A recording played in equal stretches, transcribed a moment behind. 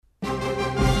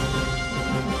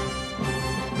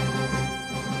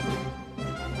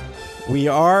We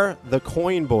are the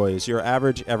Coin Boys, your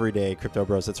average everyday crypto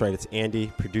bros. That's right. It's Andy,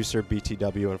 producer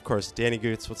BTW, and of course Danny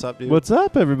Goots. What's up, dude? What's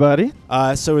up, everybody?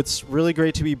 So it's really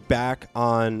great to be back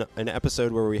on an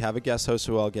episode where we have a guest host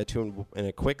who I'll get to in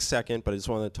a quick second. But I just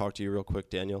wanted to talk to you real quick,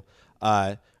 Daniel,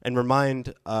 and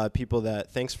remind people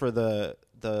that thanks for the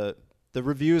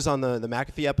reviews on the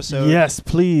McAfee episode. Yes,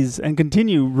 please, and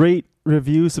continue rate,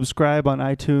 review, subscribe on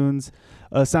iTunes,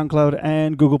 SoundCloud,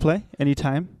 and Google Play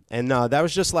anytime. And that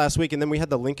was just last week. And then we had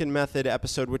the Lincoln Method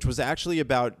episode, which was actually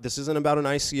this isn't about an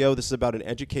ICO. This is about an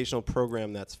educational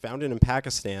program that's founded in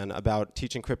Pakistan about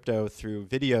teaching crypto through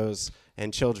videos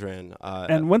and children.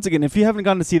 And once again, if you haven't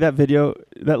gone to see that video,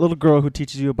 that little girl who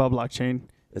teaches you about blockchain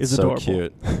is adorable. So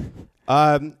cute.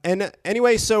 And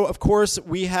anyway, so of course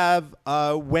we have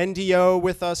Wendy O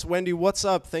with us. Wendy, what's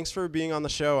up? Thanks for being on the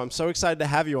show. I'm so excited to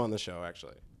have you on the show,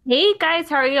 actually. Hey guys,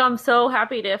 how are you? I'm so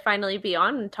happy to finally be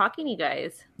on and talking to you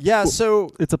guys. Yeah,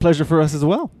 so it's a pleasure for us as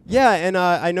well. Yeah, and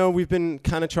I know we've been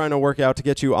kind of trying to work out to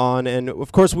get you on, and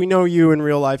of course we know you in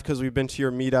real life because we've been to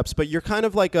your meetups, but you're kind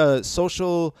of like a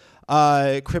social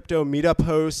crypto meetup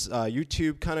host,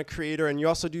 YouTube kind of creator, and you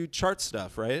also do chart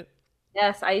stuff, right?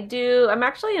 Yes, I do. I'm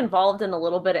actually involved in a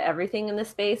little bit of everything in this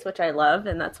space, which I love.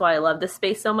 And that's why I love this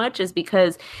space so much, is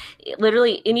because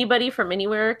literally anybody from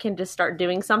anywhere can just start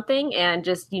doing something and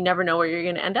just you never know where you're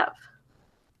going to end up.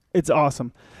 It's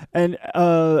awesome. And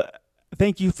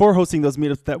thank you for hosting those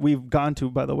meetups that we've gone to,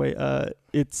 by the way.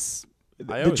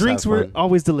 The drinks were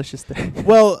always delicious there.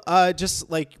 Well,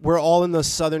 just like we're all in the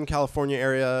Southern California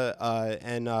area,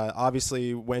 and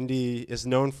obviously Wendy is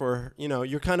known for,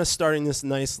 you're kind of starting this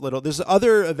nice little, there's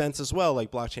other events as well, like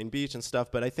Blockchain Beach and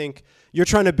stuff, but I think you're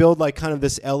trying to build like kind of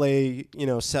this LA,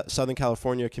 Southern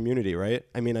California community, right?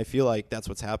 I mean, I feel like that's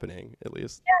what's happening, at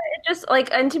least. Yeah, it just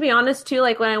like, and to be honest too,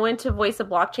 like when I went to Voice of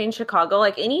Blockchain Chicago,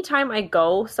 like anytime I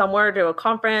go somewhere to a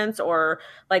conference or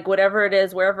like whatever it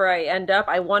is, wherever I end up,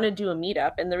 I want to do a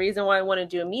meetup. And the reason why I want to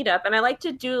do a meetup, and I like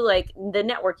to do like the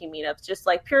networking meetups, just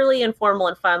like purely informal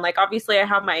and fun. Like obviously I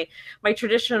have my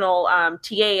traditional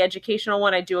TA educational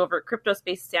one I do over at Crypto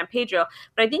Space San Pedro,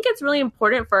 but I think it's really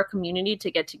important for our community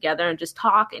to get together and just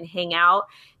talk and hang out,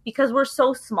 because we're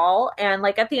so small. And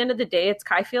like at the end of the day,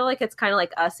 I feel like it's kind of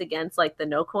like us against like the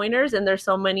no coiners, and there's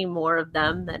so many more of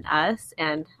them than us.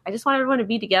 And I just want everyone to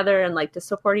be together and like to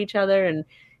support each other and,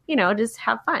 just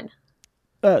have fun.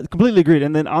 Completely agreed.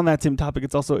 And then on that same topic,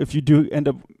 it's also, if you do end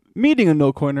up meeting a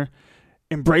no coiner,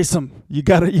 embrace them. You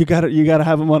gotta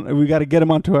have them on. We gotta get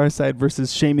them onto our side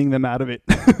versus shaming them out of it.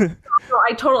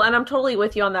 I'm totally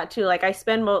with you on that too. Like I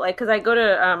spend because I go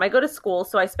to school,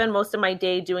 so I spend most of my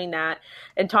day doing that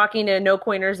and talking to no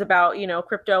coiners about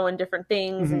crypto and different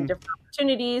things and different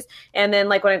opportunities. And then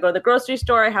like when I go to the grocery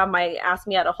store, I have my Ask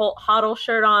Me Out a HODL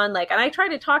shirt on. Like, and I try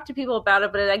to talk to people about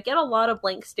it, but I get a lot of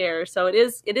blank stares. So it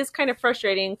is kind of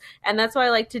frustrating. And that's why I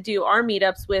like to do our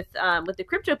meetups with the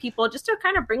crypto people, just to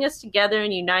kind of bring us together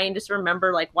and unite and just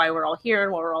remember like why we're all here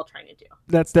and what we're all trying to do.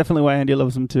 That's definitely why Andy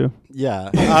loves them too. Yeah.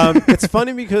 It's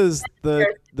funny because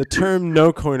the term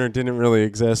no coiner didn't really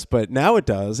exist, but now it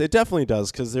does. It definitely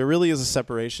does, because there really is a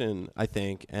separation, I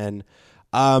think. And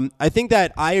I think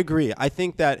that I agree. I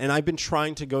think that, and I've been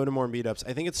trying to go to more meetups.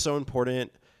 I think it's so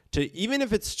important to, even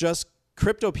if it's just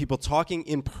crypto people talking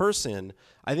in person,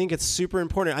 I think it's super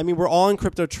important. I mean, we're all on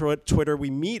crypto Twitter. We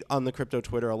meet on the crypto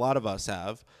Twitter. A lot of us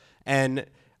have. And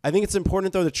I think it's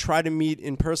important, though, to try to meet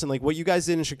in person. Like what you guys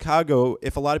did in Chicago,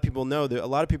 if a lot of people know, a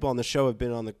lot of people on the show have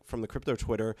been from the crypto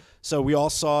Twitter. So we all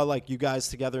saw like you guys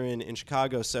together in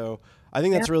Chicago. So I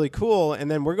think that's really cool. And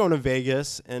then we're going to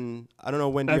Vegas. And I don't know,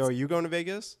 Wendy, are you going to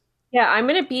Vegas? Yeah, I'm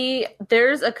going to be,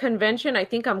 there's a convention I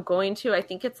think I'm going to. I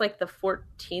think it's like the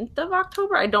 14th of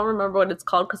October. I don't remember what it's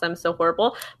called because I'm so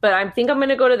horrible. But I think I'm going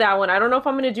to go to that one. I don't know if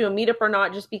I'm going to do a meetup or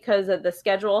not just because of the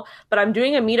schedule. But I'm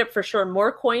doing a meetup for sure.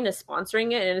 Morecoin is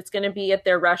sponsoring it. And it's going to be at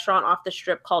their restaurant off the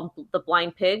strip called The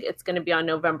Blind Pig. It's going to be on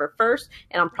November 1st.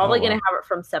 And I'm probably going to have it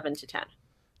from 7 to 10.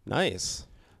 Nice.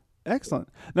 Excellent.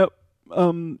 Now,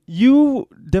 you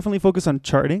definitely focus on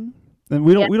charting. And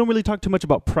we don't really talk too much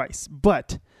about price.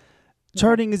 But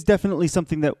charting is definitely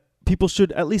something that people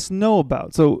should at least know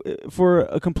about. So for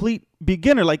a complete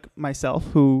beginner like myself,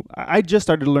 who I just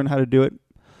started to learn how to do it,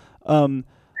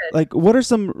 like what are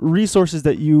some resources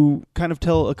that you kind of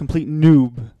tell a complete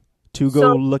noob to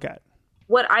go look at?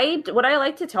 What I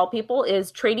like to tell people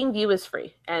is TradingView is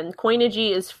free and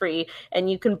Coinigy is free, and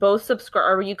you can both subscribe,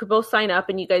 or you could both sign up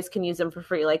and you guys can use them for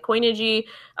free. Like Coinigy,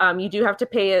 you do have to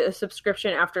pay a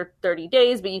subscription after 30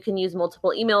 days, but you can use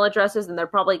multiple email addresses, and they're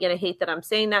probably going to hate that I'm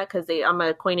saying that because I'm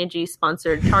a Coinigy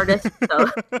sponsored chartist. So.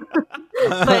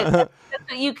 But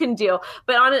that you can do.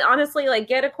 But honestly, like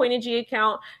get a Coinigy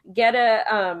account, get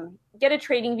a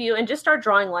trading view, and just start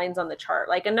drawing lines on the chart.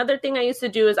 Like another thing I used to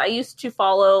do is I used to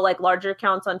follow like larger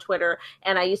accounts on Twitter,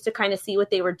 and I used to kind of see what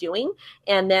they were doing,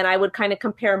 and then I would kind of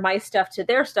compare my stuff to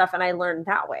their stuff, and I learned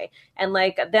that way. And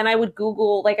like then I would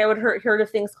Google, like I would heard of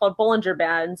things called Bollinger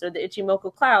Bands or the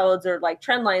Ichimoku clouds or like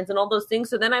trend lines and all those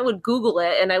things. So then I would Google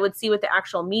it and I would see what the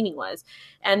actual meaning was.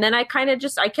 And then I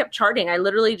kept charting. I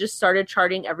literally just started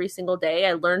charting every single day.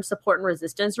 I learned support and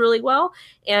resistance really well.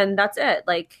 And that's it.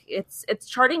 Like it's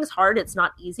charting is hard. It's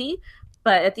not easy.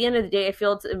 But at the end of the day, I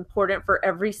feel it's important for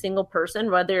every single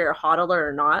person, whether you're a hodler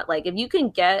or not. Like if you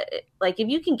can get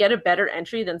a better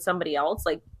entry than somebody else,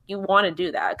 like you want to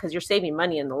do that because you're saving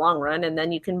money in the long run, and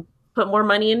then you can put more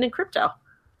money into crypto.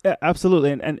 Yeah,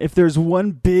 absolutely. And if there's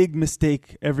one big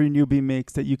mistake every newbie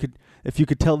makes that if you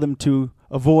could tell them to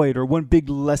avoid, or one big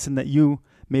lesson that you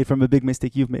made from a big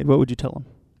mistake you've made, what would you tell them?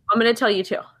 I'm going to tell you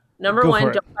two. Number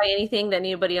one, don't buy anything that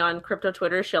anybody on crypto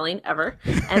Twitter is shilling ever.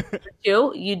 And number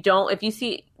two,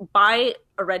 buy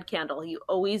a red candle. You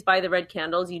always buy the red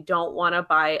candles. You don't want to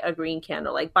buy a green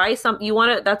candle. Like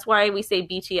that's why we say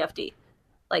BTFD.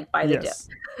 Like buy the dip.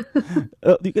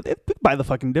 You could buy the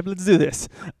fucking dip. Let's do this.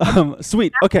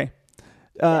 Sweet. Okay.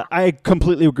 I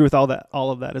completely agree with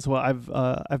all of that as well.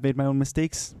 I've made my own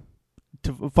mistakes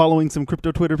following some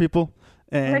crypto Twitter people.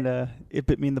 And it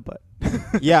bit me in the butt.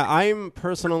 Yeah, I'm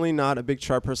personally not a big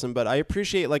chart person, but I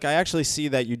appreciate, like, I actually see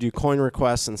that you do coin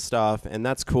requests and stuff, and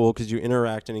that's cool because you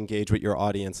interact and engage with your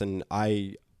audience, and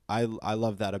I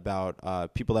love that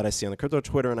about people that I see on the crypto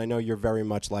Twitter, and I know you're very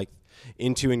much like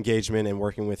into engagement and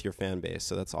working with your fan base,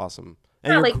 so that's awesome.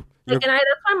 And that's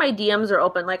why my DMs are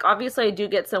open. Like, obviously, I do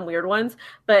get some weird ones,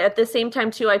 but at the same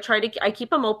time, too, I keep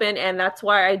them open, and that's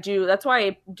why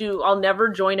I'll never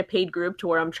join a paid group to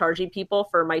where I'm charging people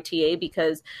for my TA,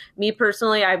 because me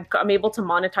personally, I'm able to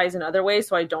monetize in other ways,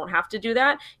 so I don't have to do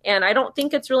that, and I don't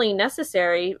think it's really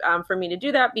necessary for me to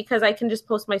do that, because I can just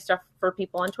post my stuff for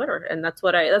people on Twitter, and that's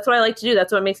what I like to do.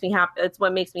 That's what makes me happy. That's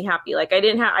what makes me happy. Like,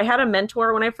 I had a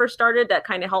mentor when I first started that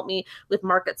kind of helped me with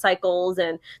market cycles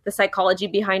and the psychology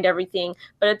behind everything.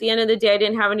 But at the end of the day, I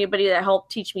didn't have anybody that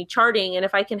helped teach me charting. And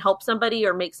if I can help somebody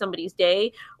or make somebody's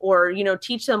day, or,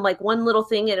 teach them like one little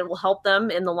thing and it will help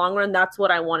them in the long run, that's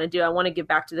what I want to do. I want to give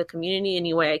back to the community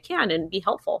any way I can and be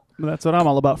helpful. That's what I'm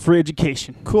all about, free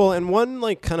education. Cool. And one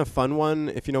like kind of fun one,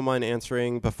 if you don't mind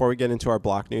answering before we get into our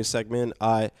BlockNews segment,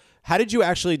 how did you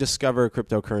actually discover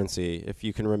cryptocurrency? If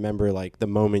you can remember like the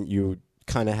moment you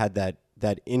kind of had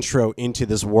that intro into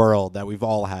this world that we've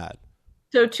all had.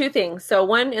 So two things. So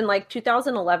one, in like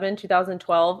 2011,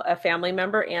 2012, a family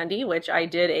member, Andy, which I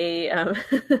did a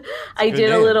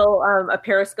little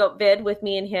Periscope vid with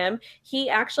me and him.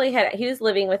 He was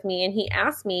living with me, and he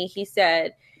asked me, he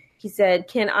said,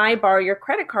 can I borrow your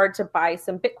credit card to buy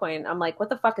some Bitcoin? I'm like, what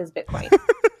the fuck is Bitcoin?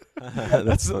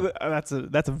 That's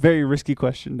a very risky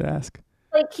question to ask.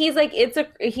 Like, he's like, it's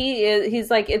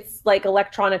like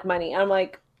electronic money. I'm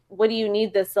like, what do you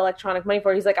need this electronic money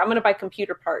for? He's like, I'm going to buy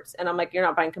computer parts. And I'm like, you're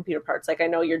not buying computer parts. Like, I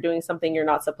know you're doing something you're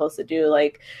not supposed to do.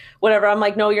 Like, whatever. I'm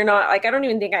like, no, you're not. Like, I don't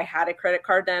even think I had a credit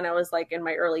card then. I was like in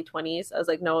my early 20s. I was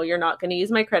like, no, you're not going to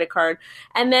use my credit card.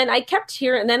 And then I kept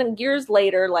hearing, and then years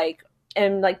later, like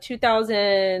in like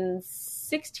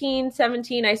 2016,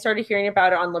 17, I started hearing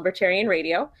about it on libertarian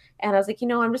radio. And I was like,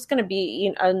 I'm just going to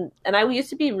be, and I used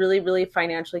to be really, really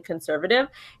financially conservative.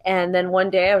 And then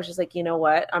one day I was just like, you know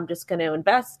what, I'm just going to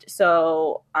invest.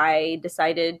 So I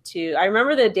decided I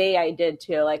remember the day I did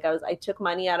too. Like I took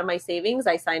money out of my savings.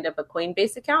 I signed up a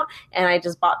Coinbase account, and I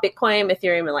just bought Bitcoin,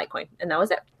 Ethereum, and Litecoin. And that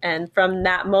was it. And from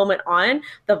that moment on,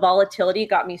 the volatility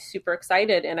got me super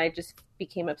excited, and I just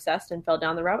became obsessed and fell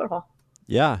down the rabbit hole.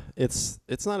 Yeah, it's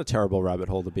not a terrible rabbit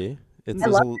hole to be.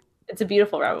 It's a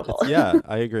beautiful rabbit hole. Yeah,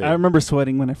 I agree. I remember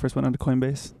sweating when I first went onto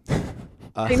Coinbase.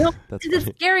 I know. It's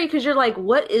scary because you're like,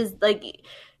 what is, like,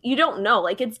 you don't know.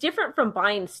 Like, it's different from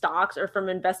buying stocks or from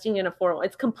investing in a 401.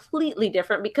 It's completely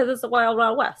different because it's the wild,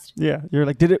 wild west. Yeah. You're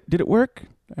like, did it work?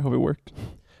 I hope it worked.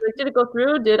 Like, did it go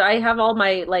through? Did I have all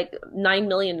my, like, 9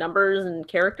 million numbers and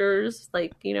characters?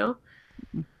 Like,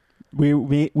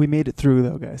 We made it through,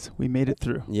 though, guys. We made it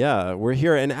through. Yeah, we're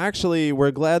here. And actually,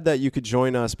 we're glad that you could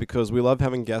join us because we love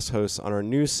having guest hosts on our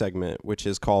news segment, which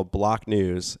is called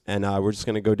BlockNews. And we're just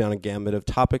going to go down a gambit of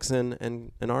topics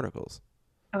and articles.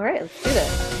 All right, let's do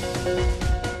this.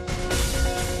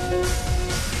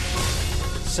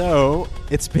 So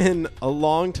it's been a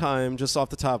long time, just off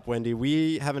the top, Wendy.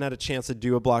 We haven't had a chance to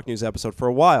do a BlockNews episode for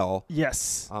a while.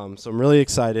 Yes. So I'm really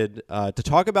excited to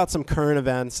talk about some current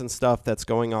events and stuff that's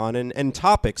going on and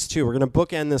topics, too. We're going to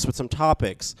bookend this with some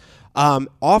topics.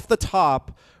 Off the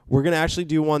top, we're going to actually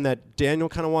do one that Daniel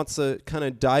kind of wants to kind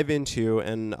of dive into,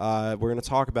 and we're going to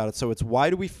talk about it. So it's why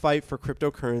do we fight for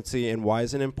cryptocurrency, and why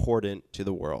is it important to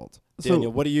the world?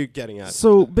 Daniel, what are you getting at?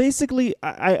 So basically,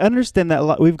 I understand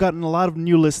that we've gotten a lot of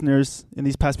new listeners in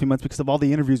these past few months because of all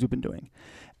the interviews we've been doing.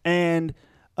 And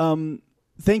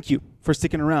thank you for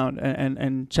sticking around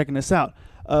and checking us out.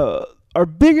 Our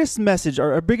biggest message,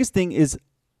 our biggest thing is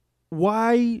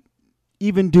why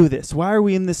even do this? Why are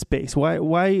we in this space?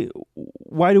 Why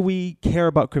do we care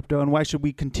about crypto, and why should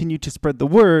we continue to spread the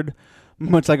word,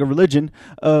 much like a religion,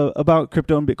 about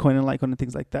crypto and Bitcoin and Litecoin and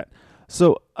things like that?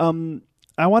 So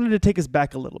I wanted to take us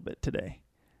back a little bit today.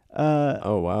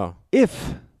 Oh, wow.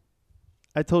 If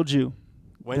I told you...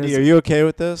 Wendy, are you okay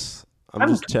with this? I'm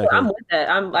just checking. I'm with it.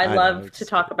 I love to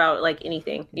talk about like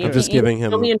anything. I'm just giving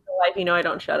him... me in real life, I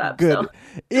don't shut up. Good.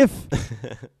 So.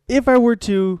 If I were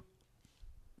to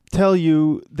tell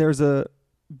you there's a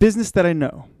business that I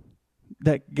know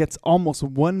that gets almost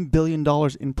 $1 billion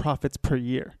in profits per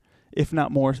year, if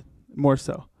not more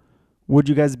so, would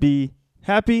you guys be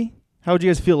happy? How would you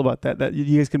guys feel about that? That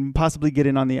you guys can possibly get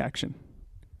in on the action?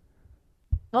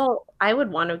 Well, I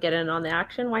would want to get in on the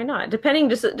action. Why not? Depending,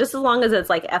 just as long as it's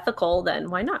like ethical, then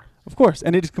why not? Of course,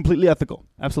 and it is completely ethical.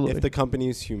 Absolutely. If the company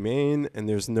is humane and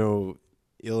there's no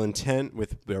ill intent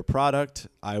with their product,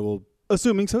 I will.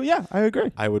 Assuming so, yeah, I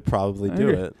agree. I would probably do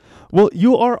it. Well,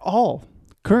 you are all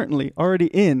currently already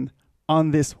in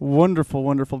on this wonderful,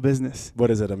 wonderful business. What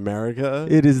is it, America?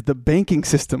 It is the banking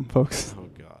system, folks. Oh,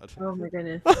 God. Oh, my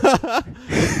goodness.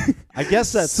 I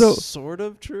guess that's sort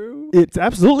of true. It's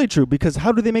absolutely true, because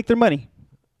how do they make their money?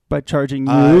 By charging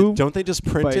you. Don't they just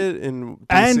print it in DC?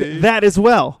 And that as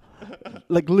well.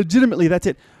 Like, legitimately, that's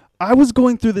it. I was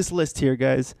going through this list here,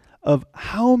 guys, of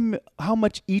how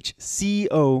much each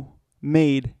CEO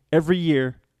made every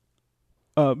year,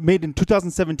 made in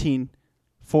 2017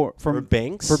 for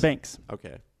banks? For banks.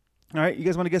 Okay. All right, you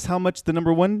guys want to guess how much the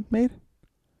number one made?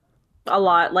 A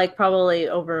lot, like probably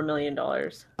over $1 million.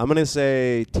 I'm going to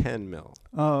say 10 mil.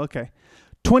 Oh, okay.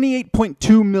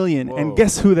 28.2 million. Whoa. And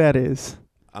guess who that is?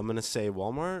 I'm going to say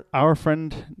Walmart. Our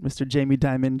friend, Mr. Jamie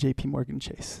Dimon, JP Morgan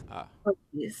Chase. Oh,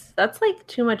 geez. That's like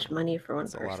too much money for one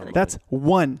person. That's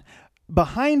one.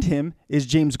 Behind him is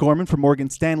James Gorman from Morgan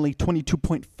Stanley,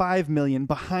 22.5 million.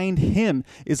 Behind him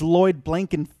is Lloyd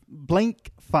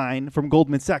Blankfein from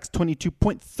Goldman Sachs,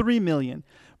 22.3 million.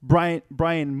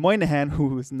 Brian Moynihan,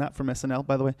 who is not from SNL,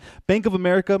 by the way, Bank of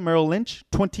America Merrill Lynch,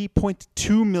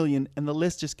 20.2 million, and the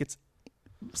list just gets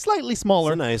slightly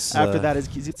smaller. It's a nice, after that,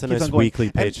 it's a nice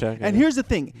weekly paycheck. And here's the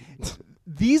thing.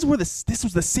 This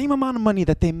was the same amount of money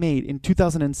that they made in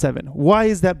 2007. Why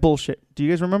is that bullshit? Do you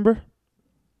guys remember?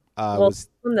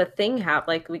 When the thing happened,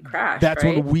 like we crashed. That's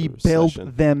right? when we bailed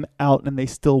them out, and they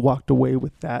still walked away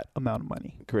with that amount of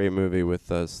money. Great movie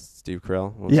with Steve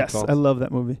Carell. What's yes, it called? I love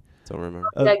that movie. Don't remember.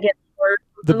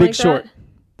 The Big Short.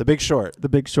 The Big Short. The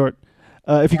Big Short.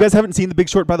 If you guys haven't seen The Big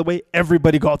Short, by the way,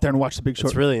 everybody go out there and watch The Big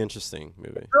Short. It's a really interesting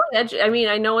movie. I mean,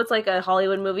 I know it's like a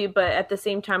Hollywood movie, but at the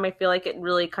same time, I feel like it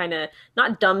really kind of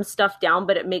not dumbs stuff down,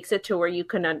 but it makes it to where you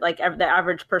can, like, the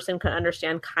average person can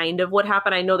understand kind of what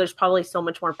happened. I know there's probably so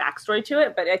much more backstory to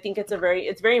it, but I think it's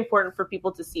very important for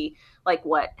people to see like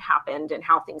what happened and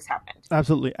how things happened.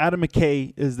 Absolutely. Adam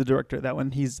McKay is the director of that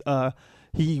one.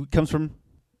 He comes from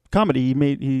comedy.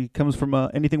 He comes from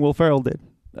anything Will Ferrell did,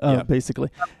 basically.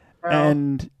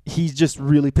 And he's just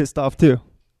really pissed off too.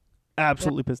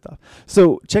 Absolutely pissed off.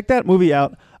 So check that movie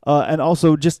out. And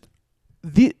also just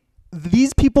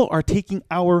these people are taking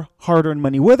our hard-earned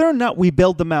money, whether or not we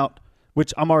bailed them out,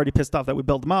 which I'm already pissed off that we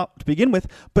bailed them out to begin with.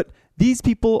 But these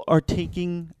people are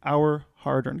taking our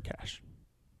hard-earned cash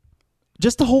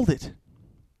just to hold it,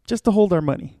 just to hold our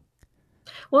money.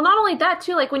 Well, not only that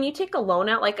too, like when you take a loan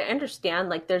out, like I understand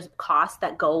like there's costs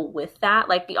that go with that.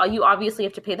 Like you obviously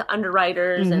have to pay the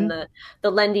underwriters and the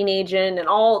lending agent and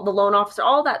all the loan officer,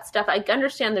 all that stuff. I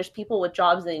understand there's people with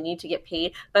jobs that need to get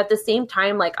paid. But at the same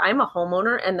time, like I'm a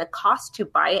homeowner, and the cost to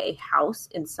buy a house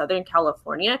in Southern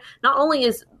California, not only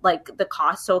is like the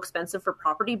cost so expensive for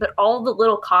property, but all the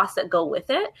little costs that go with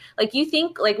it. Like you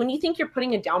think, like when you think you're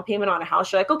putting a down payment on a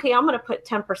house, you're like, okay, I'm going to put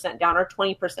 10% down or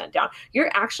 20% down. You're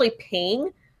actually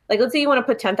paying. Like, let's say you want to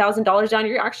put $10,000 down,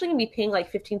 you're actually going to be paying like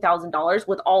 $15,000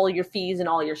 with all your fees and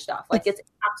all your stuff. Like, it's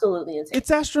absolutely insane. It's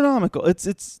astronomical.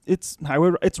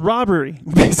 It's robbery,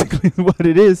 basically, what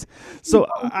it is. So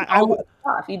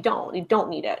you don't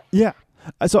need it. Yeah.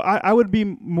 So I would be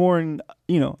more in,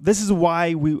 this is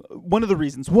why one of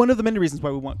the many reasons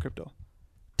why we want crypto.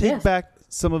 Take back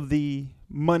some of the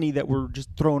money that we're just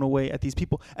throwing away at these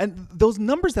people. And those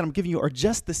numbers that I'm giving you are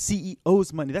just the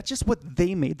CEO's money. That's just what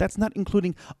they made. That's not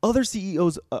including other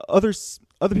CEOs,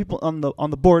 other people on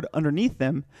the board underneath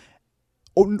them,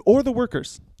 or the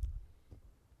workers.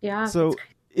 Yeah. So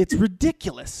it's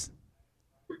ridiculous.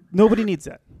 Nobody needs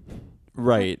that.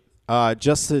 Right.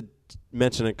 Just to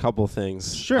mention a couple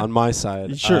things on my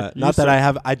side. Sure. Not that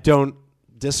I don't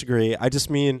disagree. I just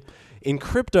mean in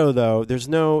crypto, though,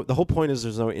 the whole point is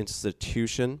there's no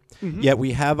institution, yet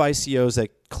we have ICOs that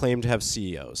claim to have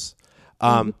CEOs.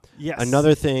 Yes.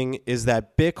 Another thing is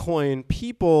that Bitcoin,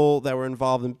 people that were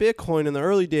involved in Bitcoin in the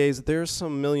early days, there's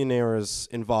some millionaires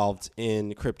involved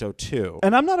in crypto too.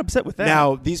 And I'm not upset with that.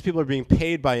 Now, these people are being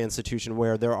paid by institution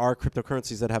where there are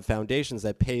cryptocurrencies that have foundations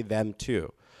that pay them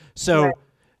too. So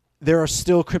there are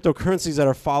still cryptocurrencies that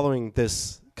are following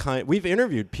this kind. We've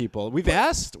interviewed people. We've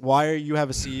asked, why you have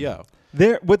a CEO?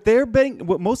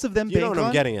 What most of them you bank know what on,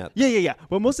 I'm getting at. Yeah.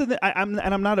 Well, most of them,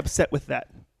 I'm not upset with that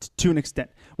to an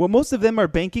extent. What most of them are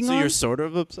banking on. So you're sort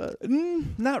of upset?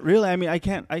 Not really. I mean, I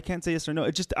can't say yes or no.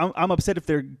 It's just I'm upset if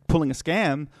they're pulling a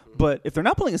scam. But if they're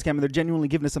not pulling a scam and they're genuinely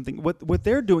giving us something, what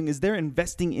they're doing is they're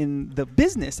investing in the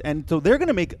business, and so they're going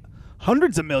to make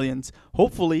hundreds of millions,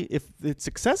 hopefully, if it's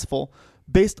successful,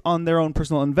 based on their own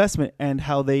personal investment and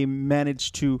how they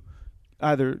manage to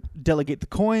either delegate the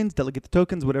coins, delegate the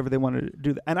tokens, whatever they want to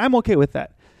do. And I'm okay with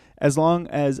that, as long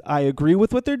as I agree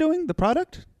with what they're doing, the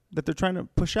product that they're trying to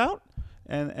push out,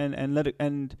 and let it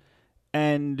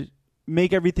and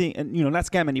make everything, and not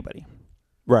scam anybody.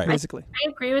 Right. Basically. I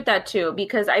agree with that too,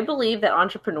 because I believe that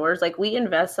entrepreneurs, like, we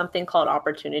invest something called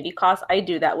opportunity cost. I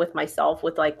do that with myself,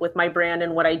 with my brand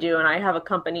and what I do. And I have a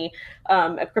company,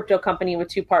 a crypto company with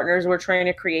two partners. We're trying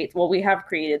to we have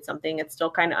created something. It's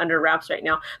still kind of under wraps right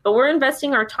now, but we're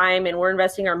investing our time and we're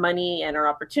investing our money and our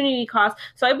opportunity cost.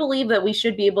 So I believe that we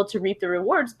should be able to reap the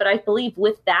rewards, but I believe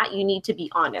with that, you need to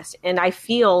be honest. And I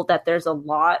feel that there's a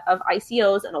lot of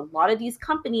ICOs and a lot of these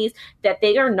companies that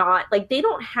they are not, they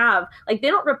don't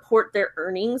report their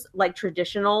earnings like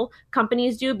traditional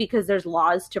companies do, because there's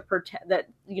laws to protect that,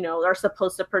 are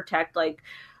supposed to protect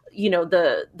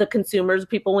the consumers,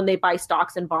 people, when they buy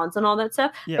stocks and bonds and all that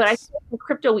stuff. Yes. But I feel like in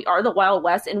crypto, we are the Wild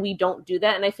West and we don't do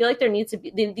that. And I feel like there needs to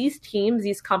be these teams,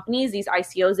 these companies, these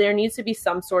ICOs, there needs to be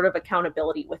some sort of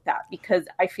accountability with that, because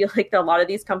I feel like a lot of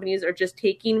these companies are just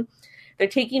taking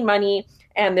money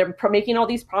and they're making all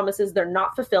these promises. They're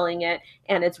not fulfilling it.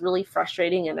 And it's really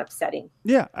frustrating and upsetting.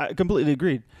 Yeah, I completely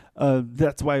agreed.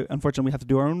 That's why, unfortunately, we have to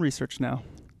do our own research now.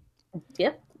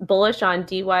 Yep. Bullish on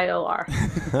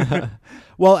DYOR.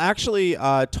 Well, actually,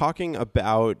 talking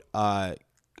about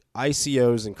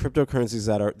ICOs and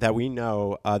cryptocurrencies that we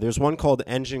know, there's one called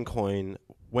Engine Coin.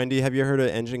 Wendy, have you heard of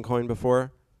Engine Coin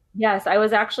before? Yes, I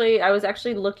was actually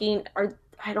looking.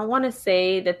 I don't want to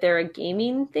say that they're a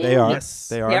gaming thing. They are. Yes,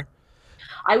 they are. Yeah.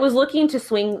 I was looking to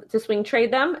swing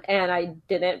trade them, and I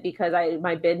didn't, because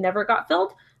my bid never got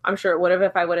filled. I'm sure it would have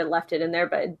if I would have left it in there,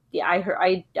 but yeah,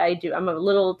 I do. I'm a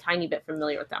little tiny bit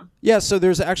familiar with them. Yeah, so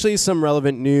there's actually some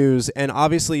relevant news, and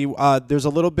obviously there's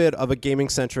a little bit of a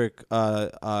gaming-centric,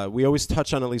 we always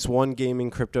touch on at least one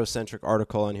gaming crypto-centric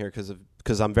article on here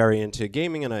because I'm very into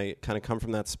gaming and I kind of come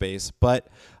from that space. But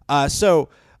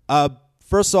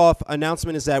first off,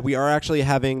 announcement is that we are actually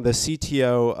having the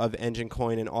CTO of Engine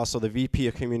Coin and also the VP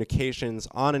of Communications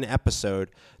on an episode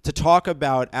to talk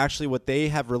about actually what they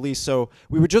have released. So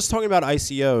we were just talking about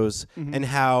ICOs and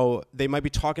how they might be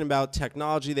talking about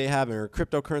technology they have or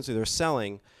cryptocurrency they're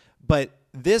selling. But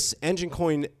this Engine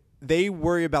Coin, they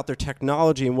worry about their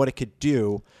technology and what it could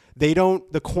do.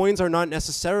 The coins are not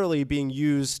necessarily being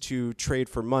used to trade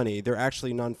for money. They're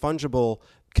actually non-fungible,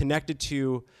 connected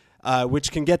to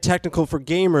which can get technical for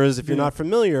gamers if you're not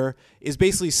familiar, is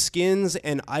basically skins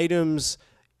and items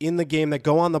in the game that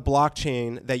go on the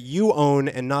blockchain that you own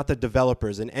and not the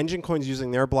developers. And Engine Coin's using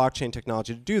their blockchain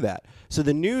technology to do that. So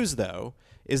the news, though,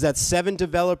 is that 7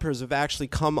 developers have actually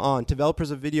come on, developers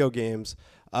of video games,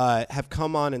 have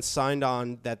come on and signed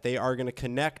on that they are going to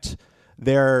connect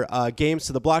their games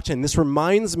to the blockchain. This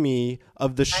reminds me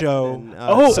of the show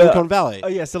Silicon Valley. Oh,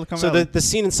 yeah, Silicon Valley. So the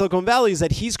scene in Silicon Valley is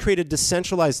that he's created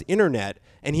decentralized internet,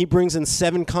 and he brings in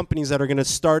 7 companies that are going to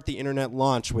start the internet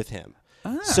launch with him.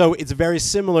 So it's very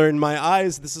similar in my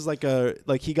eyes. This is like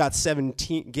he got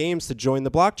 17 games to join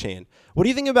the blockchain. What do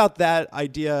you think about that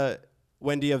idea,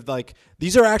 Wendy, of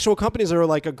these are actual companies that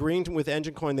are agreeing with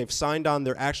Engine Coin. They've signed on.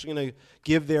 They're actually going to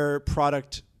give their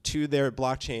product to their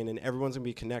blockchain, and everyone's going to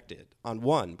be connected on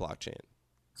one blockchain.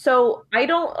 So I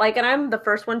don't like, and I'm the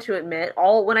first one to admit,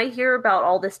 all when I hear about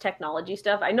all this technology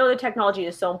stuff, I know the technology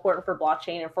is so important for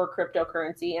blockchain and for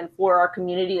cryptocurrency and for our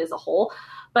community as a whole.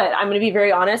 But I'm going to be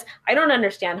very honest, I don't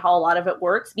understand how a lot of it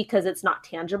works because it's not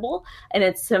tangible and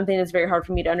it's something that's very hard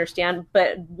for me to understand.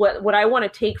 But what I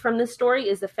want to take from this story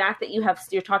is the fact that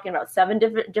you're talking about 7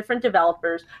 different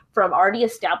developers from already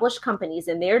established companies,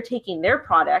 and they're taking their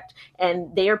product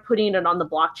and they are putting it on the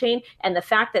blockchain. And the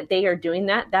fact that they are doing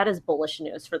that is bullish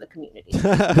news for the community.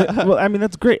 Well, I mean,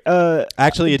 that's great.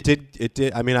 Actually, it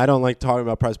did. I mean, I don't like talking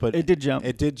about price, but it did jump.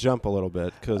 It did jump a little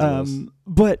bit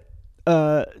but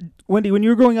Wendy, when you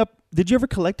were growing up, did you ever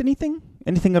collect anything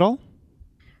at all?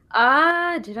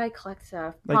 Did I collect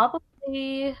stuff?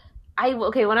 Probably.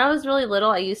 When I was really little,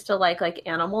 I used to like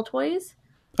animal toys.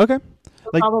 Okay.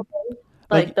 So probably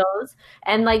like those.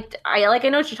 And I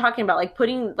know what you're talking about, like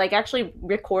putting, like actually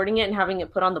recording it and having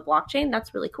it put on the blockchain.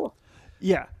 That's really cool.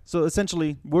 Yeah. So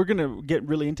essentially, we're going to get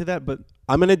really into that, but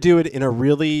I'm going to do it in a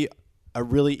really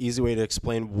easy way to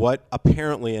explain what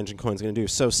apparently Engine Coin's going to do.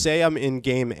 So say I'm in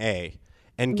game A,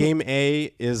 and game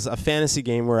A is a fantasy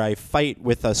game where I fight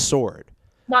with a sword.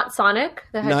 Not Sonic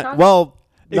the Hedgehog?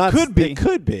 It could be. It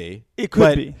could be. It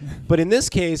could be. But in this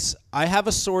case, I have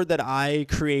a sword that I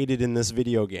created in this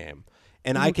video game.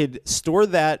 And I could store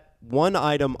that one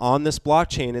item on this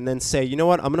blockchain and then say, you know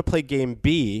what, I'm going to play game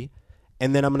B,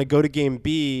 and then I'm going to go to game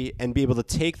B and be able to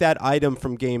take that item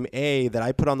from game A that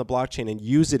I put on the blockchain and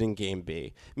use it in game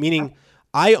B. Meaning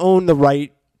I own the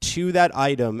right to that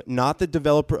item, not the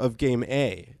developer of game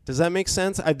A. Does that make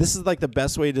sense? This is like the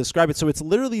best way to describe it. So it's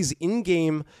literally these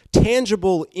in-game,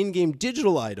 tangible, in-game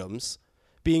digital items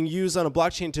being used on a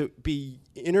blockchain to be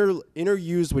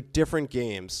interused with different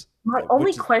games. My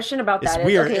only question about that is,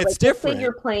 weird. It's different.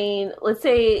 Let's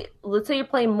say you're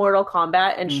playing Mortal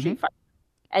Kombat and Street Fighter,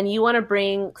 and you want to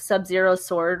bring Sub-Zero's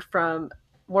sword from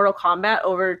Mortal Kombat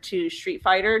over to Street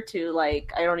Fighter to I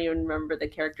don't even remember the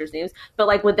characters' names,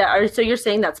 but with that, so you're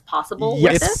saying that's possible?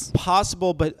 Yes, it's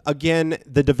possible, but again,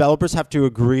 the developers have to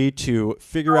agree to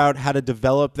figure out how to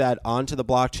develop that onto the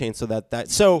blockchain so that.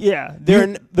 Yeah,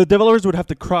 the developers would have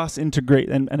to cross integrate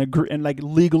and agree and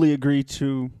legally agree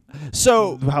to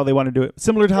how they want to do it,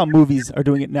 similar to how movies are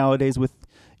doing it nowadays with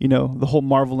the whole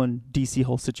Marvel and DC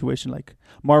whole situation. Like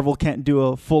Marvel can't do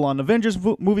a full-on Avengers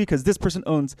movie because this person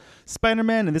owns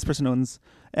Spider-Man and this person owns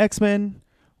X-Men.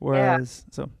 Whereas,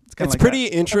 so it's pretty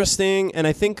interesting, and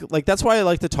I think that's why I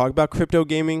like to talk about crypto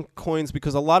gaming coins,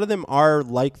 because a lot of them are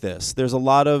like this. There's a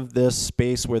lot of this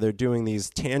space where they're doing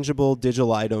these tangible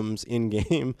digital items in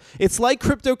game. It's like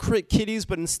crypto kitties,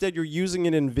 but instead you're using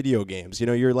it in video games.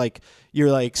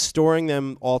 You're storing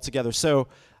them all together. So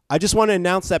I just want to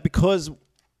announce that because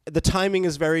the timing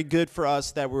is very good for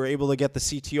us that we're able to get the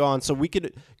CTO on, so we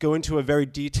could go into a very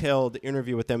detailed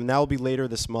interview with them, and that will be later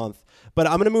this month. But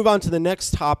I'm going to move on to the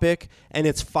next topic, and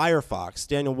it's Firefox.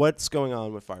 Daniel, what's going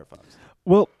on with Firefox?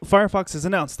 Well, Firefox has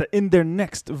announced that in their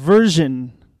next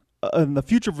version, in the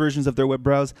future versions of their web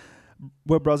browser,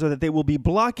 that they will be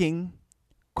blocking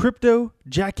crypto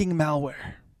jacking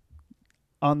malware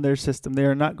on their system. They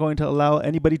are not going to allow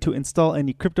anybody to install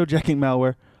any crypto jacking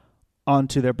malware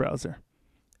onto their browser.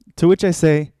 To which I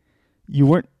say, you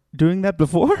weren't doing that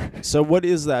before? So what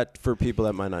is that for people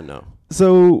that might not know?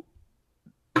 So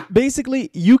basically,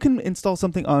 you can install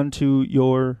something onto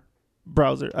your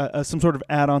browser, some sort of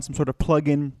add-on, some sort of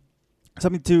plugin,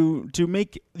 something to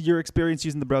make your experience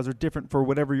using the browser different for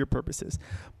whatever your purpose is.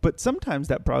 But sometimes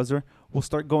that browser will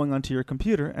start going onto your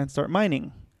computer and start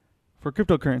mining for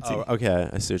cryptocurrency. Oh, okay.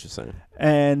 I see what you're saying.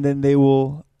 And then they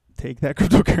will take that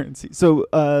cryptocurrency.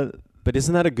 So but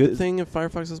isn't that a good thing if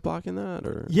Firefox is blocking that?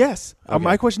 Or yes. Okay.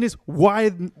 My question is, why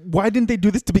didn't they do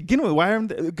this to begin with? Why aren't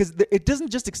because it doesn't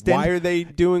just extend. Why are they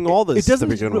doing all this to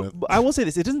begin with? I will say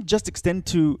this: it doesn't just extend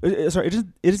to. It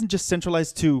isn't just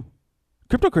centralized to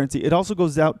cryptocurrency. It also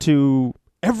goes out to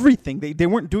everything. They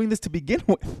weren't doing this to begin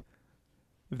with.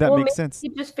 If that makes sense.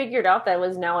 You just figured out that it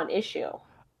was now an issue.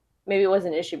 Maybe it was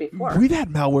an issue before. We've had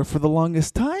malware for the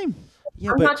longest time.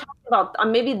 Yeah, I'm not talking about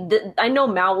I know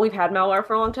we've had malware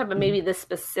for a long time, but maybe this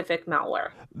specific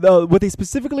malware. What they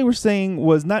specifically were saying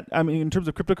was not, in terms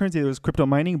of cryptocurrency, there was crypto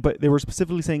mining, but they were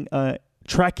specifically saying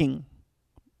tracking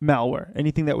malware,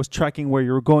 anything that was tracking where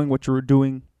you were going, what you were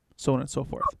doing, so on and so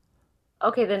forth.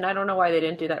 Okay, then I don't know why they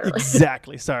didn't do that earlier.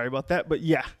 Exactly. Sorry about that, but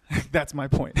yeah, that's my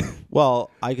point.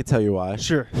 Well, I could tell you why.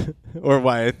 Sure. Or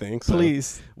why I think so.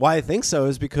 Please. Why I think so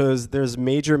is because there's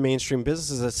major mainstream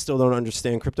businesses that still don't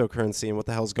understand cryptocurrency and what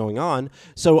the hell's going on.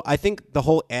 So I think the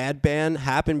whole ad ban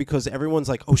happened because everyone's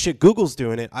like, oh shit, Google's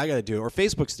doing it, I got to do it. Or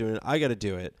Facebook's doing it, I got to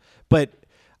do it. But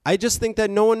I just think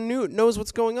that no one knows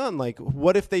what's going on. Like,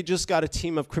 what if they just got a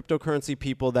team of cryptocurrency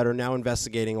people that are now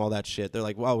investigating all that shit? They're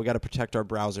like, well, we got to protect our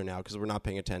browser now because we're not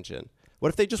paying attention. What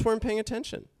if they just weren't paying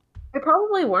attention? They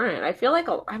probably weren't. I feel like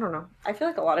I don't know. I feel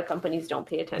like a lot of companies don't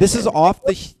pay attention. This is off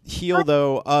the heel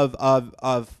though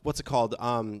of what's it called?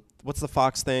 What's the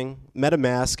Fox thing?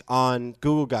 MetaMask on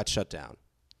Google got shut down.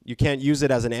 You can't use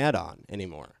it as an add-on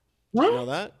anymore. What? You know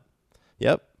that?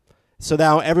 Yep. So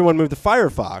now everyone moved to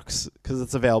Firefox because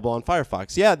it's available on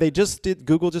Firefox. Yeah,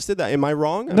 Google just did that. Am I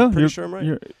wrong? No, I'm pretty sure I'm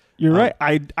right. You're right.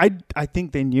 I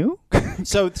think they knew.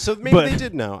 So maybe they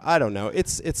did know. I don't know.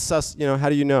 It's sus. You know, how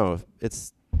do you know?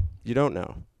 You don't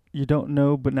know. You don't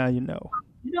know, but now you know.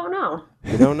 You don't know.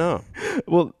 You don't know.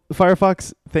 Well,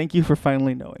 Firefox, thank you for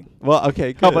finally knowing. Well,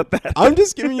 okay, good. How about that? I'm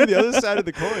just giving you the other side of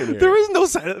the coin here.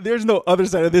 There's no other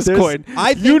side of this coin.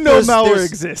 I think malware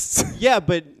exists. Yeah,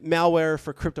 but malware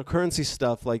for cryptocurrency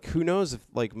stuff, like who knows if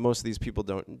like most of these people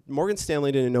don't. Morgan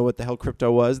Stanley didn't know what the hell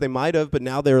crypto was. They might have, but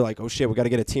now they're like, oh shit, we got to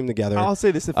get a team together. I'll say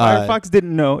this: if Firefox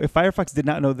did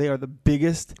not know, they are the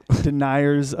biggest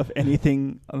deniers of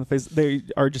anything on the face. They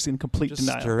are just in complete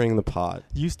denial. Stirring the pot.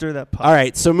 You stir that pot. All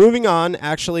right, so moving on.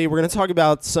 Actually, we're going to talk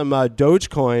about some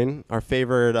Dogecoin, our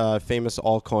favorite famous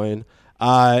altcoin.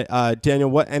 Daniel,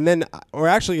 what? And then we're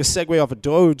actually a segue off of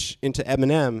Doge into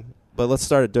M&M, but let's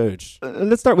start at Doge.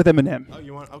 Let's start with M&M. Oh,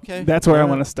 you want? Okay, that's where I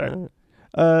want to start.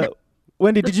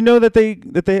 Wendy, did you know that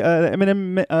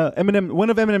Eminem, one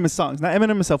of Eminem's songs, not Eminem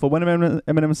himself, but one of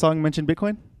Eminem's song mentioned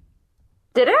Bitcoin?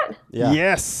 Did it? Yeah.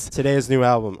 Yes. Today's new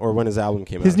album, or when his album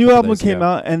came out. His new album came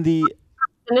out, and the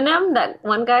Eminem, that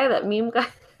one guy, that meme guy.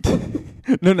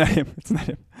 No, not him. It's not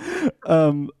him.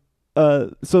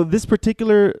 So this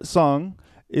particular song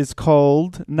is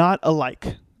called "Not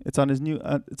Alike." It's on his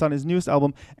newest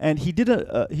album, and he did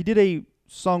a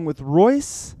song with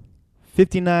Royce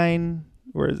 59.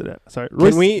 Where is it at? Sorry,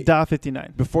 Royce Da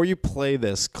 59. Before you play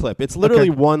this clip, it's literally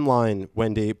one line,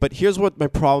 Wendy. But here's what my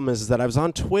problem is that I was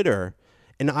on Twitter,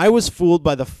 and I was fooled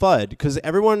by the FUD because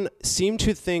everyone seemed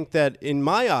to think that, in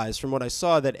my eyes, from what I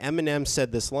saw, that Eminem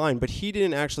said this line, but he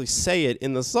didn't actually say it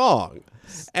in the song.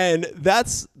 And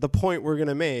that's the point we're going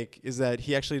to make, is that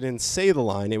he actually didn't say the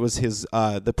line. It was his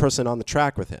the person on the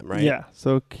track with him, right? Yeah.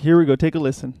 So here we go. Take a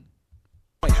listen.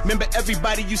 Remember,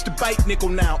 everybody used to bite nickel.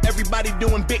 Now everybody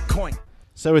doing Bitcoin.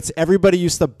 So it's everybody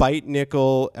used to bite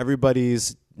nickel.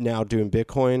 Everybody's now doing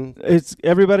Bitcoin. It's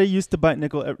everybody used to bite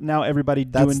nickel. Now everybody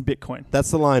doing Bitcoin.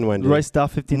 That's the line, Wendy. Royce Da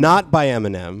 59. Not by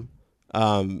Eminem,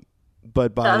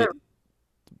 but by.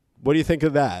 What do you think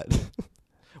of that?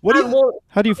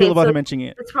 How do you feel about him mentioning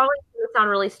it? It's probably going to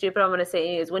sound really stupid. I'm going to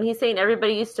say is when he's saying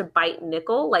everybody used to bite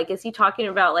nickel. Like, is he talking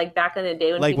about like back in the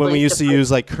day when when we used to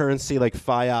use like currency, like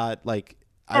fiat? Like,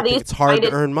 I think it's hard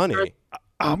to earn money.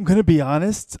 I'm gonna be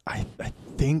honest. I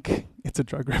think it's a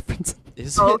drug reference.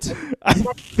 Is it? I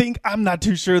think I'm not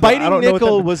too sure. Biting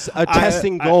nickel was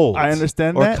testing gold. I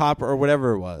understand or that, or copper, or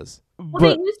whatever it was. Well,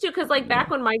 they used to, because like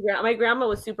back when my grandma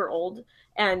was super old,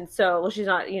 and so she's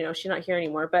not here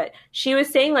anymore. But she was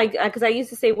saying like, because I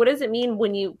used to say, what does it mean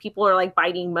when people are like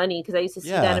biting money? Because I used to see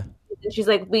that. And she's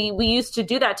like, we used to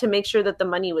do that to make sure that the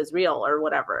money was real or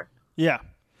whatever. Yeah.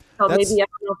 So maybe I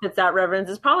don't know if it's that reverence.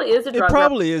 It probably is a drug. It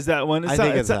probably is that one. I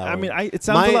think it's that one. I mean, it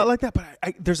sounds a lot like that, but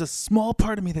there's a small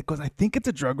part of me that goes, I think it's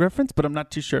a drug reference, but I'm not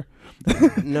too sure.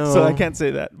 No, so I can't say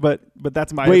that. But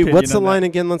that's my opinion. Wait, what's the line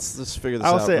again? Let's just figure this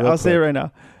out. I'll say it right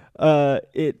now.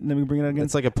 Let me bring it again.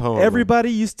 It's like a poem. Everybody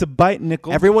used to bite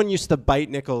nickel. Everyone used to bite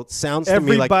nickel. It sounds to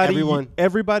me like everyone.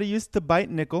 Everybody used to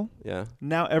bite nickel. Yeah.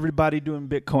 Now everybody doing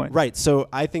Bitcoin. Right. So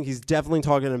I think he's definitely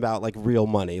talking about like real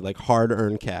money, like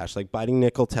hard-earned cash, like biting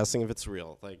nickel, testing if it's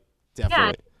real. Like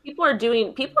definitely. Yeah. People are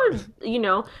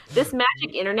this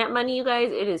magic internet money, you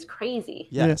guys. It is crazy.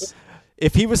 Yes.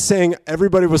 If he was saying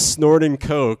everybody was snorting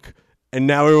coke and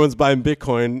now everyone's buying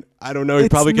Bitcoin, I don't know. He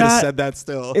probably could have said that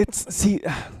still.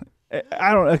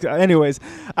 I don't. Anyways,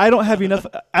 I don't have enough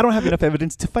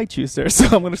evidence to fight you, sir. So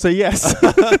I'm going to say yes.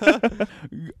 The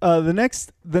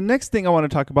next thing I want to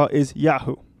talk about is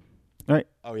Yahoo. Right?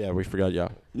 Oh yeah, we forgot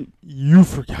Yahoo. You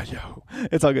forgot Yahoo.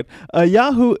 It's all good.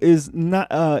 Yahoo is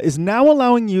now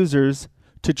allowing users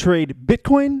to trade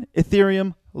Bitcoin,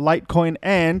 Ethereum, Litecoin,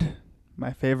 and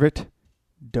my favorite,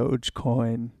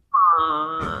 Dogecoin.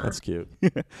 That's cute.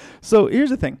 So here's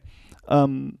the thing.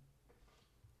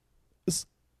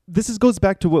 This goes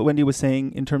back to what Wendy was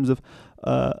saying in terms of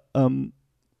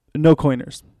no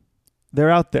coiners. They're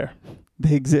out there.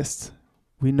 They exist.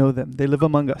 We know them. They live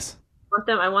among us.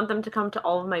 I want them to come to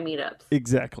all of my meetups.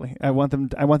 Exactly. I want them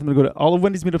to go to all of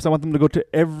Wendy's meetups. I want them to go to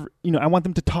I want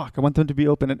them to talk. I want them to be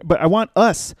open. But I want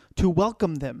us to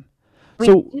welcome them.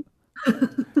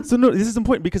 So no, this is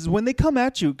important because when they come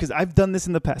at you, because I've done this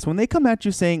in the past, when they come at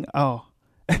you saying, "Oh,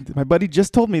 my buddy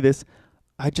just told me this,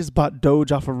 I just bought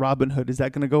Doge off of Robinhood. Is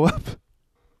that going to go up?"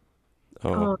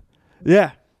 Oh.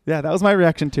 Yeah, that was my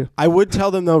reaction too. I would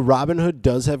tell them though, Robinhood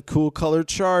does have cool colored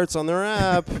charts on their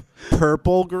app,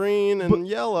 purple, green, and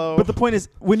yellow. But the point is,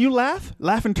 when you laugh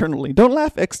internally. Don't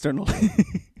laugh externally.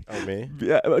 Oh, me?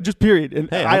 Yeah, just period. And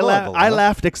Hey, I I'm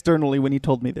laughed externally when he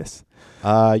told me this.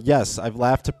 Yes, I've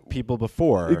laughed to people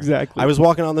before. Exactly. I was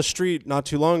walking on the street not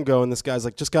too long ago, and this guy's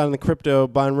like, "Just got in the crypto,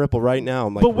 buying Ripple right now."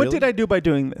 I'm like, but what really? did I do by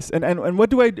doing this? And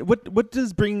what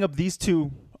does bringing up these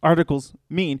two articles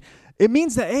mean? It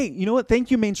means that, hey, you know what? Thank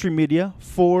you, mainstream media,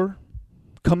 for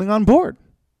coming on board,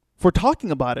 for talking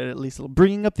about it, at least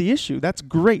bringing up the issue. That's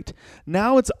great.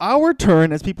 Now it's our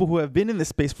turn as people who have been in this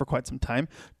space for quite some time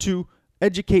to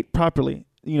educate properly.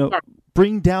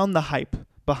 Bring down the hype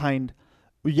behind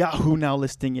Yahoo now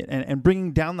listing it, and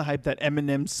bringing down the hype that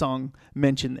Eminem's song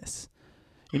mentioned this.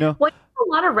 Well, a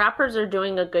lot of rappers are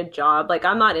doing a good job. Like,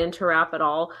 I'm not into rap at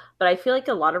all, but I feel like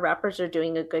a lot of rappers are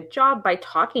doing a good job by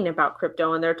talking about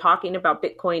crypto, and they're talking about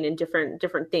Bitcoin and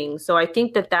different things. So I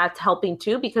think that that's helping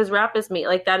too, because rap is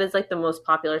that is like the most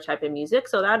popular type of music.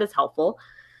 So that is helpful.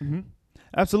 Mm-hmm.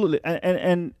 Absolutely.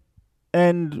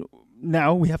 And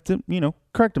now we have to,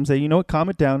 correct them, say, you know what, calm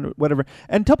it down, whatever,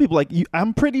 and tell people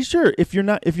I'm pretty sure if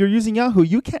you're using Yahoo,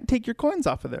 you can't take your coins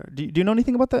off of there. Do you know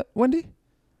anything about that, Wendy?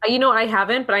 You know what, I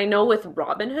haven't, but I know with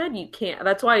Robinhood you can't.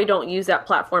 That's why I don't use that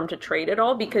platform to trade at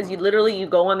all, because you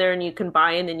go on there and you can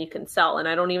buy and then you can sell, and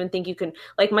I don't even think you can.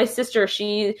 Like my sister,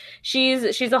 she's a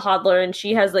hodler and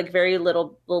she has like very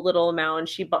little amount, and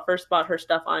she first bought her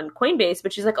stuff on Coinbase,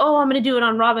 but she's like, oh, I'm gonna do it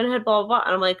on Robinhood, blah blah blah,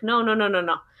 and I'm like, no.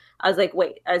 I was like,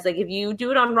 wait. I was like, if you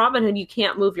do it on Robinhood, you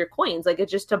can't move your coins. Like,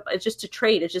 it's just to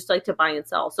trade. It's just like to buy and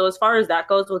sell. So as far as that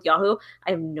goes with Yahoo,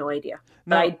 I have no idea.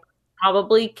 But I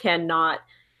probably cannot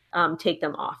take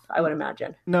them off, I would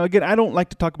imagine. Now, again, I don't like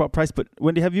to talk about price, but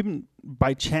Wendy, have you been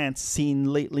by chance seen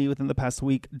lately within the past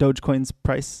week Dogecoin's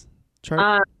price chart?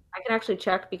 I can actually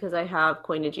check because I have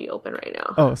Coinigy open right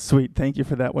now. Oh, sweet. Thank you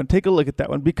for that one. Take a look at that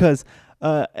one because,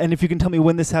 and if you can tell me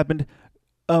when this happened,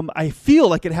 I feel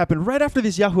like it happened right after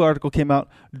this Yahoo article came out.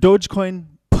 Dogecoin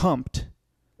pumped.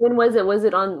 When was it? Was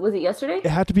it yesterday? It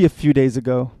had to be a few days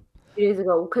ago. A few days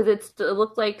ago, because it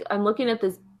looked like I'm looking at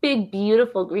this big,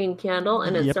 beautiful green candle,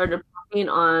 and it started pumping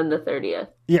on the 30th.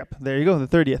 Yep, there you go, the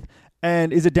 30th.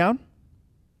 And is it down?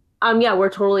 Yeah, we're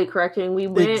totally correcting. We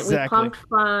went Exactly.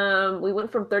 we went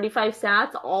from 35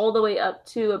 sats all the way up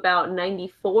to about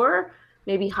 94,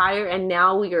 maybe higher, and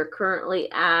now we are currently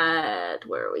at,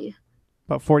 where are we?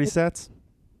 About 40 sats?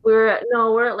 We're at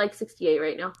like 68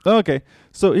 right now. Okay.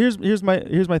 So here's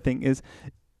my thing is,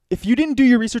 if you didn't do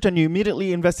your research and you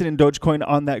immediately invested in Dogecoin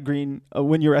on that green,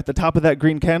 when you're at the top of that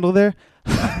green candle there,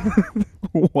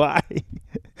 why?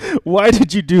 Why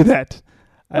did you do that?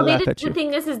 Well, the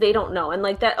thing is they don't know. And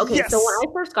like that, okay, Yes. So when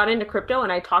I first got into crypto,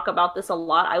 and I talk about this a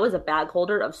lot, I was a bag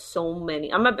holder of so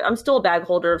many. I'm still a bag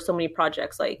holder of so many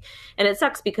projects, and it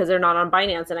sucks because they're not on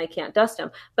Binance and I can't dust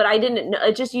them. But I didn't know,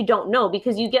 you don't know,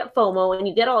 because you get FOMO and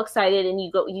you get all excited and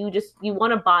you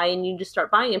want to buy and you just start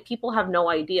buying, and people have no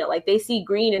idea. Like, they see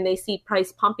green and they see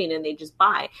price pumping and they just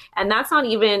buy. And that's not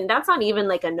even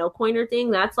like a no coiner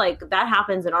thing. That's like, that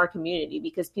happens in our community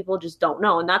because people just don't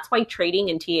know. And that's why trading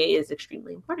in TA is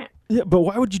extremely important. Yeah, but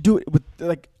why would you do it with,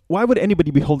 why would anybody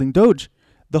be holding Doge?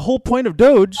 The whole point of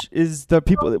Doge is that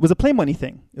it was a play money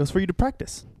thing. It was for you to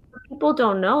practice. People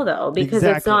don't know though, because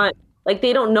Exactly. It's not like,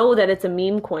 they don't know that it's a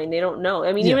meme coin. They don't know.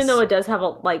 I mean, Yes. even though it does have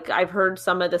I've heard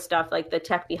some of the stuff, like the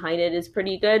tech behind it is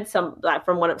pretty good. From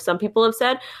what some people have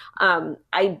said,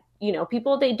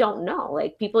 people, they don't know.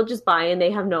 Like, people just buy and they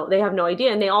have no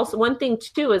idea. And they also, one thing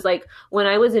too is, like, when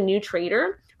I was a new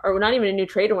trader, or not even a new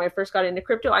trader, when I first got into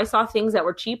crypto, I saw things that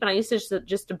were cheap, and I used to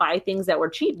just to buy things that were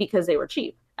cheap because they were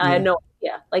cheap. Yeah. I had no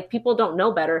idea. Like, people don't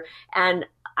know better. And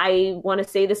I want to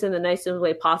say this in the nicest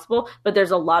way possible, but there's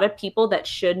a lot of people that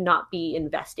should not be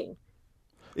investing.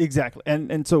 Exactly.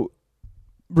 And so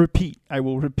I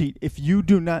will repeat, if you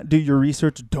do not do your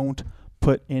research, don't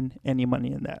put in any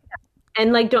money in that.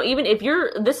 And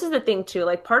this is the thing too,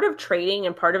 like, part of trading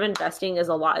and part of investing is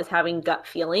having gut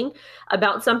feeling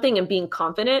about something and being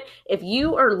confident. If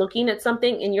you are looking at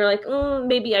something and you're like,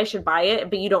 maybe I should buy it,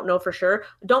 but you don't know for sure,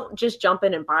 don't just jump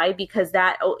in and buy, because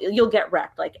you'll get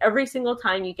wrecked. Like, every single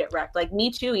time you get wrecked. Like,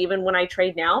 me too, even when I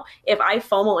trade now, if I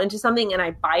FOMO into something and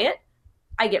I buy it,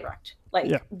 I get wrecked. Like,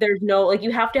 There's no, like,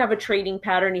 you have to have a trading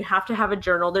pattern. You have to have a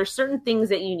journal. There's certain things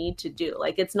that you need to do.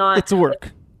 Like, it's a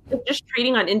work. Just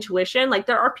trading on intuition. Like,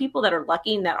 there are people that are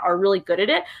lucky and that are really good at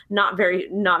it. Not very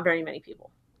many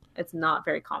people. It's not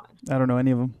very common. I don't know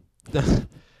any of them.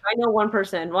 I know one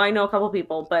person. Well, I know a couple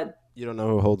people, but You don't know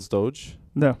who holds Doge?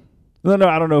 No.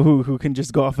 I don't know who can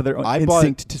just go off of their own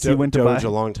instinct to see when to buy. Doge a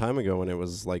long time ago when it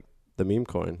was like the meme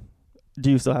coin.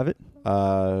 Do you still have it?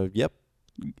 Yep.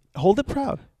 Hold it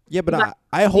proud. Yeah, but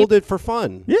I hold it for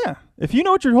fun. Yeah. If you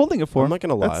know what you're holding it for. I'm not going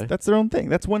to lie. That's their own thing.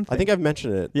 That's one thing. I think I've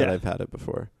mentioned it Yeah. that I've had it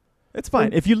before. It's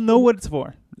fine. If you know what it's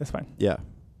for, that's fine. Yeah.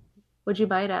 what'd you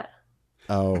buy it at?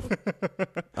 Oh,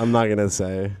 I'm not going to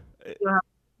say.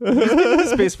 He's been in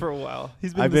this space for a while.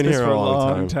 He's been I've in this been space here for a a long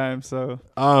long time. So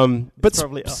But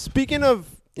probably up. speaking of,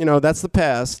 that's the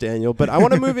past, Daniel. But I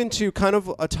want to move into kind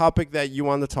of a topic that you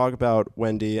wanted to talk about,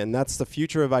 Wendy, and that's the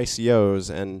future of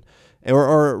ICOs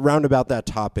or round about that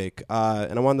topic.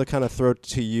 And I wanted to kind of throw it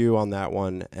to you on that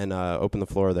one and open the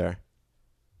floor there.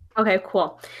 Okay,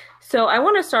 cool. So I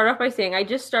want to start off by saying I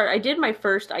did my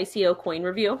first ICO coin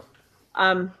review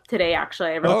today.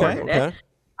 Actually, I recorded it.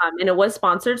 And it was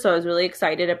sponsored, so I was really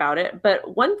excited about it.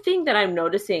 But one thing that I'm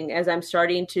noticing as I'm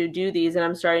starting to do these and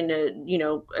I'm starting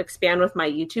to, expand with my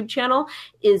YouTube channel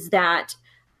is that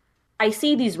I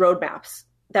see these roadmaps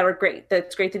that are great.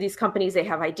 That's great that these companies, they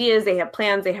have ideas, they have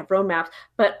plans, they have roadmaps,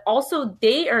 but also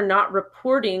they are not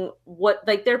reporting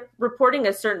they're reporting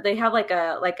they have like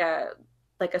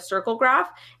a circle graph,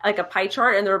 like a pie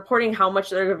chart, and they're reporting how much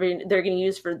they're going to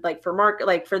use for market,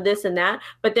 like for this and that,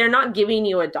 but they're not giving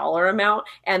you a dollar amount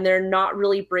and they're not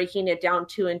really breaking it down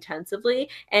too intensively.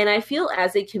 And I feel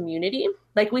as a community,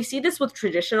 like we see this with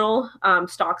traditional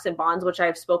stocks and bonds, which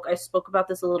I spoke about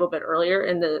this a little bit earlier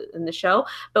in the show,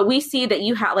 but we see that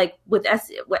you have with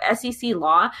SEC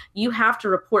law, you have to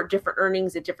report different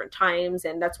earnings at different times.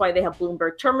 And that's why they have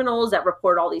Bloomberg terminals that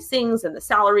report all these things and the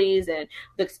salaries and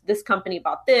this company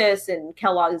bought this and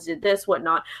Kellogg's did this,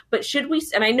 whatnot. But should we,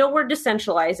 and I know we're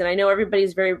decentralized and I know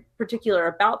everybody's very particular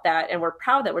about that and we're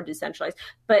proud that we're decentralized,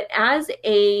 but as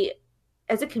a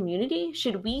community,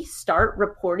 should we start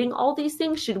reporting all these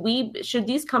things? Should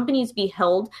these companies be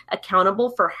held accountable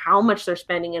for how much they're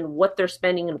spending and what they're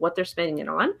spending it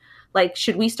on? Like,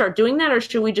 should we start doing that, or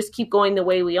should we just keep going the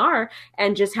way we are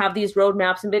and just have these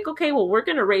roadmaps and be like, okay, well, we're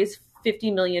going to raise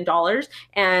 $50 million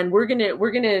and we're gonna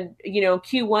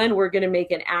Q1 we're gonna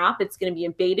make an app, it's gonna be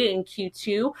in beta. In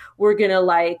Q2 we're gonna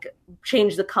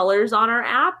change the colors on our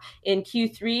app. In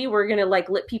Q3 we're gonna let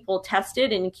people test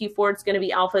it, and in Q4 it's gonna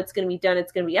be alpha, it's gonna be done,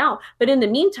 it's gonna be out. But in the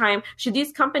meantime, should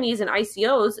these companies and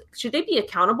ICOs, should they be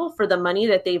accountable for the money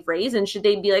that they've raised? And should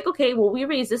they be like, okay, well, we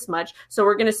raised this much, so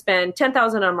we're gonna spend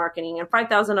 $10,000 on marketing and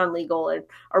 $5,000 on legal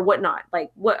or whatnot?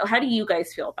 How do you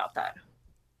guys feel about that?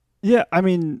 Yeah, I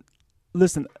mean,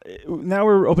 listen, now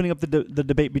we're opening up the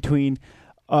debate between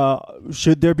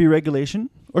should there be regulation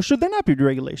or should there not be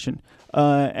regulation?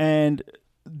 And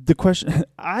the question,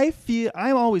 I'm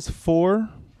always for,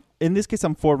 in this case,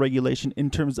 I'm for regulation in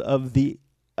terms of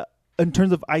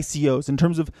ICOs, in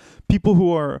terms of people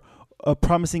who are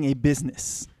promising a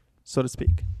business, so to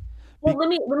speak. Well, let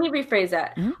me rephrase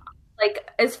that. Mm-hmm.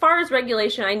 As far as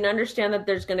regulation, I understand that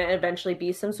there's going to eventually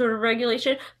be some sort of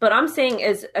regulation, but I'm saying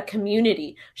as a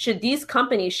community, should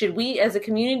we as a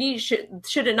community,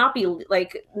 should it not be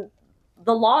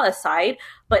the law aside,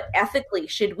 but ethically,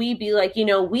 should we be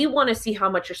we want to see how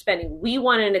much you're spending. We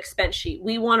want an expense sheet.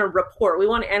 We want a report. We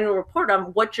want an annual report on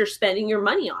what you're spending your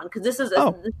money on. Because this is,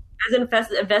 as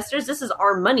investors, this is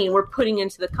our money and we're putting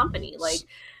into the company.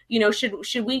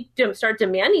 Should we start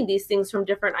demanding these things from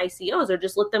different ICOs, or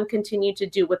just let them continue to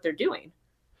do what they're doing?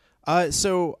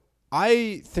 So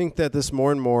I think that this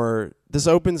more and more, this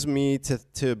opens me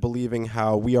to believing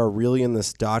how we are really in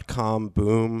this .com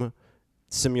boom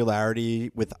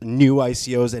similarity with new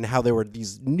ICOs and how there were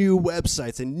these new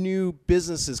websites and new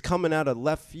businesses coming out of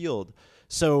left field.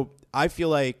 So I feel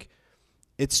like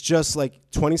it's just like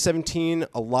 2017,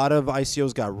 a lot of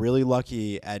ICOs got really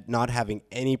lucky at not having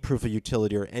any proof of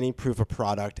utility or any proof of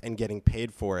product and getting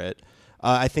paid for it.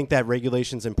 I think that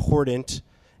regulation's important.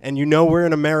 And we're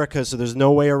in America, so there's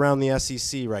no way around the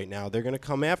SEC right now. They're going to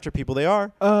come after people. They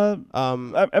are.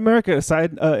 America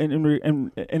aside,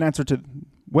 in answer to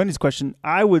Wendy's question,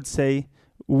 I would say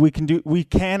we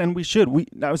can and we should.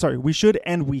 We should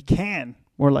and we can,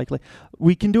 more likely.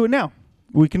 We can do it now.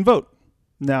 We can vote.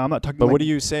 No, I'm not talking. But what are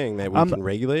you saying, that we can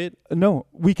regulate? No,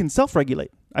 we can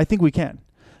self-regulate. I think we can,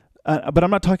 but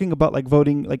I'm not talking about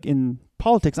voting in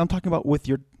politics. I'm talking about with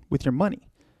your money,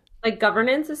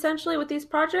 governance, essentially, with these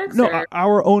projects. No,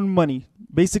 our own money.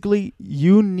 Basically,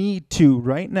 you need to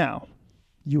right now.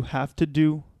 You have to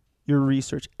do your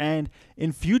research, and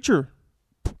in future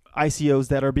ICOs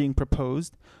that are being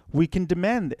proposed, we can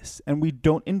demand this, and we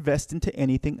don't invest into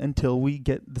anything until we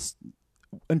get this.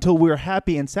 Until we're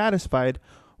happy and satisfied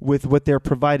with what they're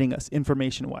providing us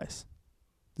information-wise.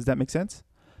 Does that make sense?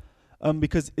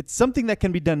 Because it's something that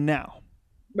can be done now.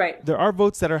 Right. There are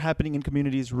votes that are happening in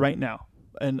communities right now,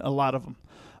 and a lot of them.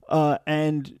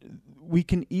 And we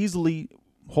can easily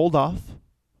hold off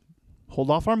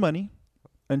our money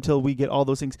until we get all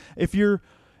those things. If you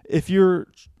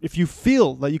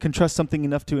feel that you can trust something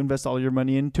enough to invest all your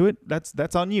money into it,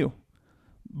 that's on you.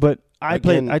 But I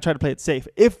try to play it safe.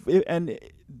 And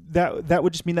that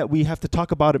would just mean that we have to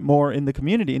talk about it more in the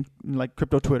community, in like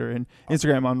crypto Twitter and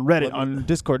Instagram, on Reddit, on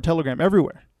Discord, Telegram,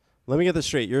 everywhere. Let me get this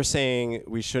straight. You're saying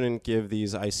we shouldn't give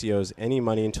these ICOs any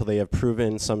money until they have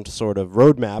proven some sort of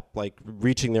roadmap, like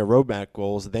reaching their roadmap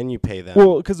goals. Then you pay them.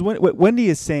 Well, because what Wendy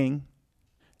is saying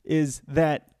is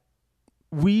that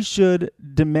we should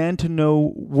demand to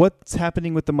know what's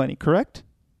happening with the money, correct?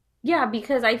 Yeah,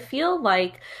 because I feel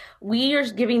like we are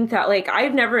giving that, like,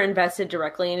 I've never invested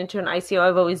directly into an ICO.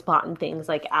 I've always bought in things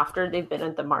like after they've been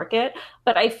at the market.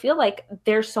 But I feel like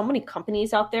there's so many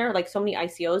companies out there, like so many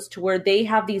ICOs, to where they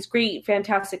have these great,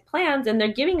 fantastic plans and they're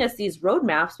giving us these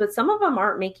roadmaps, but some of them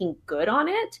aren't making good on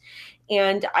it.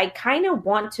 And I kind of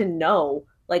want to know,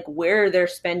 like, where they're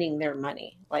spending their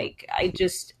money. Like,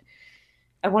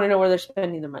 I want to know where they're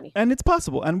spending their money. And it's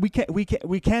possible. And we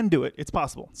can do it. It's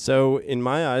possible. So in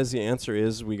my eyes, the answer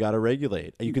is we got to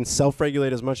regulate. You can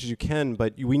self-regulate as much as you can,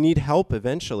 but we need help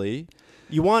eventually.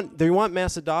 They want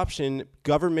mass adoption.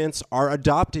 Governments are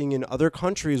adopting in other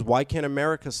countries. Why can't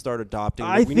America start adopting?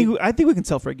 I think we can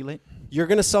self-regulate. You're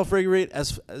going to self-regulate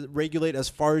as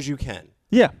far as you can.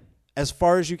 Yeah. As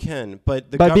far as you can.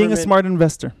 But by being a smart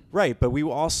investor. Right. But we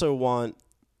also want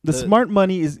the smart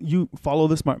money is you follow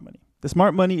the smart money. The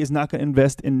smart money is not going to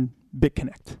invest in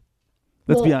BitConnect.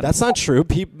 Let's be honest. That's not true.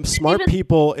 Smart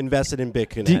people invested in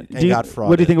BitConnect and got frauded.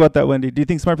 What do you think about that, Wendy? Do you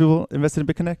think smart people invested in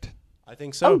BitConnect? I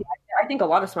think so. Oh, I think a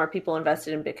lot of smart people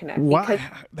invested in BitConnect. Why?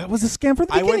 That was a scam from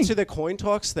the beginning. I went to the Coin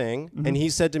Talks thing, and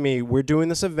he said to me, we're doing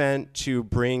this event to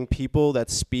bring people that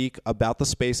speak about the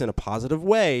space in a positive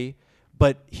way.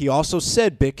 But he also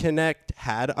said BitConnect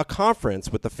had a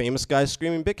conference with the famous guy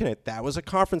screaming BitConnect. That was a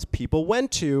conference people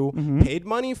went to, paid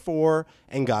money for,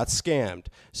 and got scammed.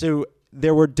 So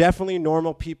there were definitely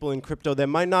normal people in crypto that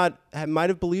might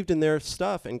have believed in their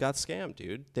stuff and got scammed,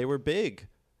 dude. They were big.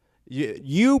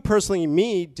 You personally,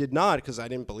 me, did not, because I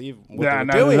didn't believe what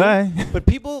they were doing.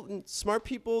 But smart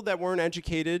people that weren't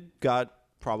educated got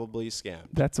probably scammed.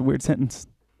 That's a weird sentence.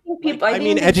 I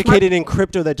mean, educated in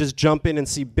crypto that just jump in and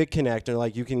see BitConnect and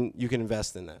like you can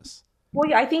invest in this. Well,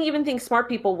 yeah, I think smart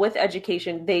people with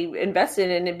education, they invested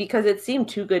in it because it seemed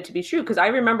too good to be true. Because I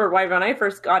remember when I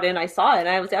first got in, I saw it and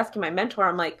I was asking my mentor,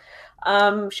 I'm like,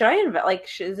 should I invest? Like,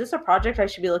 is this a project I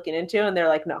should be looking into? And they're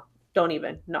like, no. Don't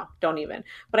even.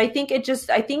 But I think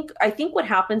I think what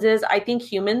happens is I think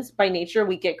humans by nature,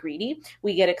 we get greedy,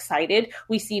 we get excited,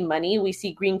 we see money, we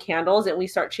see green candles and we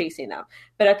start chasing them.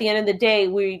 But at the end of the day,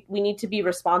 we need to be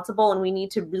responsible and we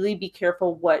need to really be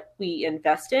careful what we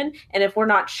invest in. And if we're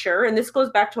not sure, and this goes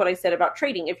back to what I said about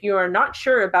trading, if you are not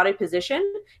sure about a position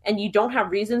and you don't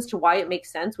have reasons to why it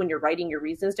makes sense when you're writing your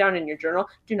reasons down in your journal,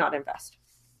 do not invest.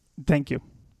 Thank you.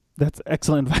 That's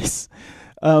excellent advice.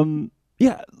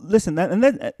 Yeah, listen,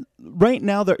 right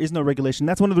now there is no regulation.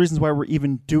 That's one of the reasons why we're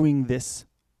even doing this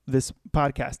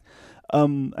podcast. I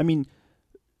mean,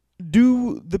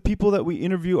 do the people that we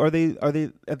interview, are they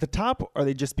at the top? Are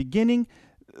they just beginning?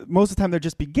 Most of the time they're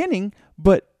just beginning,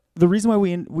 but the reason why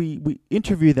we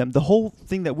interview them, the whole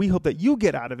thing that we hope that you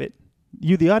get out of it,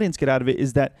 you the audience get out of it,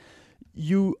 is that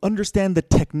you understand the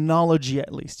technology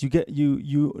at least.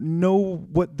 You know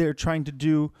what they're trying to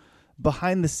do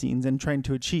behind the scenes and trying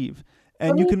to achieve.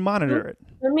 And you can monitor it.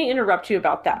 Let me interrupt you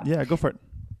about that. Yeah, go for it.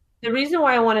 The reason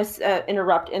why I want to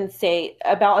interrupt and say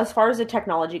about as far as the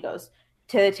technology goes,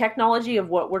 to the technology of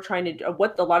what we're trying to do,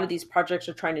 what a lot of these projects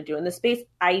are trying to do in this space,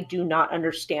 I do not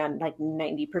understand like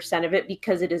 90% of it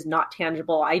because it is not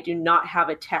tangible. I do not have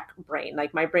a tech brain.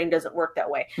 Like my brain doesn't work that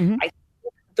way.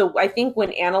 I think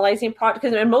when analyzing projects,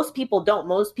 and most people don't,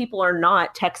 most people are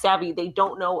not tech savvy. They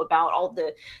don't know about all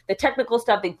the technical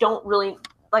stuff. They don't really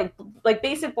like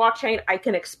basic blockchain. I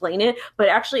can explain it, but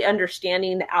actually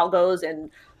understanding the algos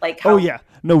and like how. Oh yeah,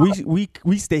 no,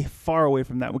 we stay far away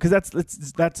from that because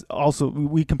that's also,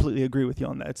 we completely agree with you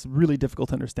on that. It's really difficult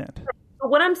to understand.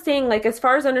 What I'm saying, like as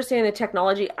far as understanding the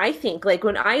technology, I think like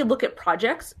when I look at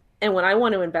projects and when I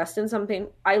want to invest in something,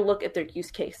 I look at their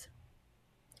use case.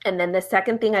 And then the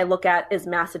second thing I look at is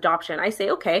mass adoption. I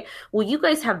say, okay, well, you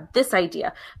guys have this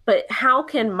idea, but how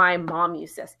can my mom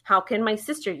use this? How can my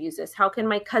sister use this? How can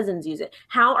my cousins use it?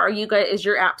 How are you guys, is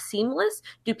your app seamless?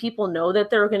 Do people know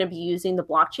that they're going to be using the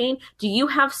blockchain? Do you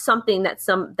have something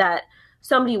that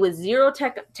somebody with zero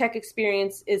tech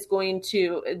experience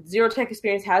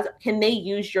can they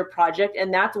use your project?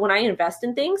 And that's when I invest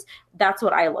in things, that's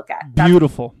what I look at.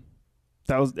 Beautiful.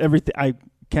 That was everything. I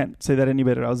can't say that any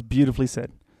better. That was beautifully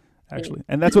said, actually.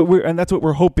 And that's what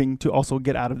we're hoping to also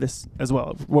get out of this as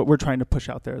well. What we're trying to push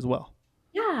out there as well.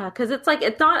 Yeah, because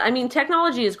it's not, I mean,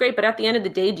 technology is great, but at the end of the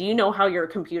day, do you know how your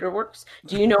computer works?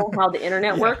 Do you know how the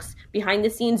internet works behind the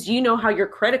scenes? Do you know how your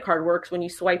credit card works when you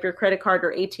swipe your credit card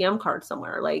or ATM card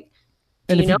somewhere?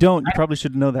 And if you don't, you probably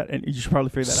should know that, and you should probably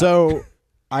figure that out. So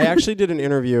I actually did an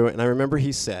interview, and I remember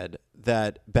he said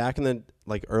that back in the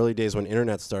early days when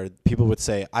internet started, people would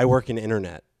say, I work in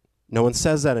internet. No one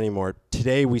says that anymore.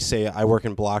 Today we say, I work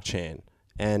in blockchain.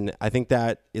 And I think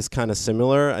that is kind of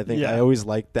similar. I think I always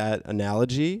like that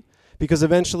analogy because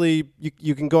eventually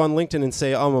you can go on LinkedIn and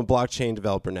say, oh, I'm a blockchain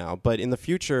developer now. But in the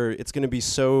future, it's going to be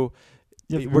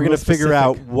we're going to figure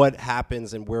out what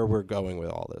happens and where we're going with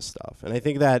all this stuff. And I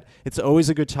think that it's always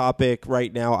a good topic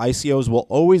right now. ICOs will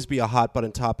always be a hot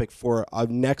button topic for the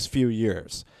next few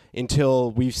years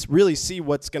until we really see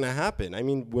what's going to happen. I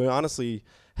mean, we honestly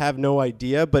have no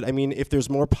idea, but I mean, if there's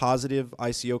more positive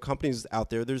ICO companies out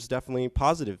there, there's definitely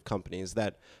positive companies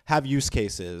that have use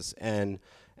cases and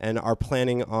are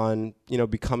planning on,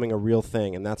 becoming a real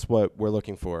thing, and that's what we're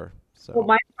looking for. So,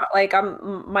 well,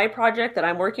 my project that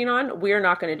I'm working on, we're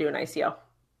not going to do an ICO.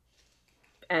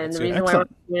 And the reason why we're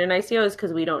doing an ICO is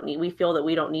because we feel that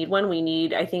we don't need one.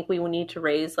 I think we will need to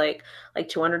raise like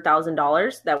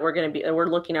 $200,000 that we're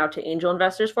looking out to angel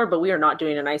investors for, but we are not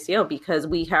doing an ICO because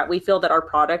we feel that our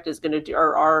product is going to do,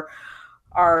 or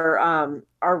our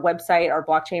website, our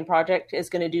blockchain project is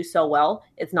going to do so well.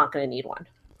 It's not going to need one.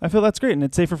 I feel that's great. And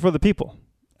it's safer for the people.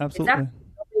 Absolutely. Exactly.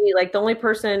 Like the only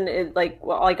person is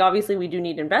obviously we do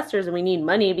need investors and we need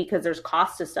money because there's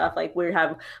costs to stuff. Like we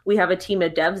have a team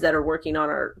of devs that are working on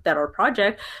our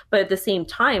project, but at the same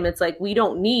time, it's like we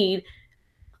don't need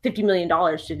 $50 million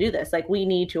to do this. Like we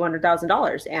need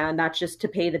 $200,000, and that's just to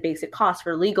pay the basic costs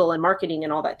for legal and marketing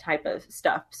and all that type of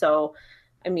stuff. So,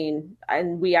 I mean,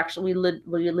 and we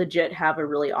legit have a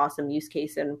really awesome use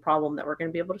case and problem that we're going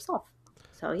to be able to solve.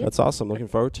 So yeah, that's awesome. Looking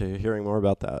forward to hearing more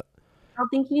about that. I don't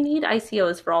think you need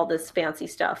ICOs for all this fancy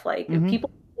stuff. Like if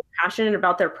people are passionate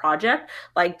about their project,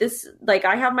 like this, like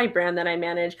I have my brand that I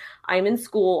manage. I'm in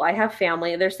school. I have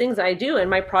family. There's things I do, and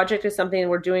my project is something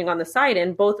we're doing on the side.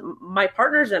 And both my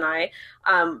partners and I,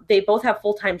 they both have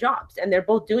full-time jobs, and they're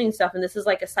both doing stuff. And this is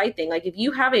like a side thing. Like if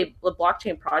you have a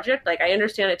blockchain project, like I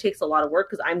understand it takes a lot of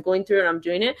work because I'm going through it and I'm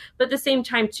doing it. But at the same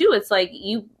time too, it's like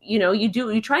you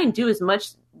try and do as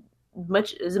much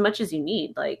as you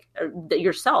need, like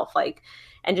yourself, like,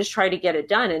 and just try to get it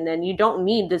done. And then you don't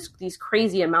need these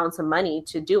crazy amounts of money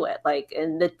to do it. Like,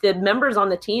 and the members on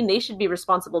the team, they should be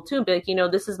responsible too. Be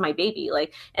like, this is my baby.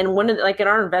 Like, and one of the, like in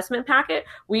our investment packet,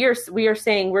 we are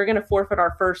saying we're going to forfeit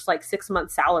our first 6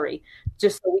 months salary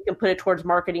just so we can put it towards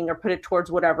marketing or put it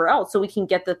towards whatever else, so we can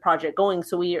get the project going.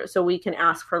 So we can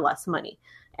ask for less money.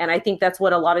 And I think that's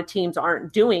what a lot of teams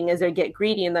aren't doing, is they get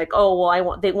greedy and like, oh,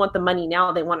 well, they want the money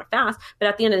now, they want it fast. But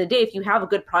at the end of the day, if you have a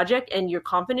good project and you're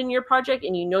confident in your project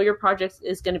and you know your project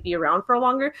is going to be around for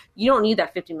longer, you don't need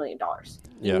that $50 million.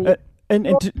 Yeah. And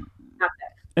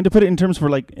to put it in terms for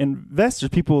like investors,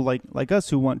 people like us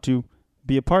who want to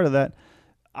be a part of that,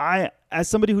 as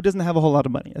somebody who doesn't have a whole lot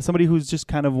of money, as somebody who's just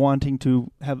kind of wanting to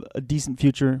have a decent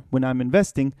future when I'm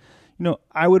investing,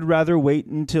 I would rather wait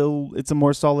until it's a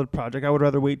more solid project. I would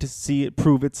rather wait to see it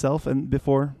prove itself and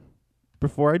before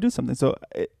I do something. So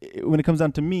when it comes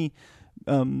down to me,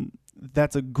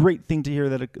 that's a great thing to hear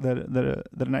that a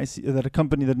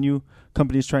new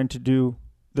company is trying to do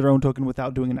their own token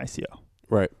without doing an ICO.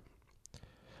 Right.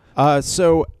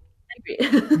 So,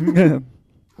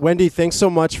 Wendy, thanks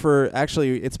so much for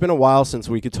it's been a while since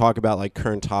we could talk about like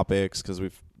current topics, because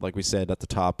like we said at the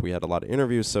top, we had a lot of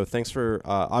interviews. So thanks for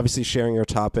obviously sharing your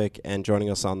topic and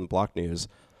joining us on BlockNews.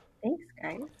 Thanks,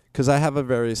 guys. Because I have a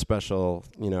very special,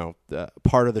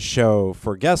 part of the show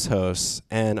for guest hosts.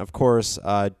 And of course,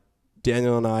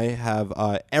 Daniel and I have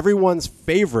everyone's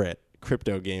favorite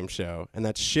crypto game show, and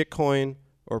that's Shitcoin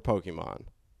or Pokémon.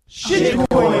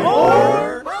 Shitcoin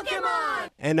or Pokémon!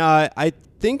 And I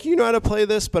think you know how to play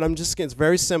this, but it's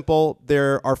very simple.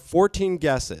 There are 14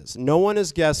 guesses. No one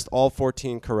has guessed all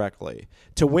 14 correctly.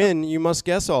 To win, you must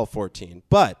guess all 14.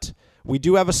 But we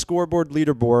do have a scoreboard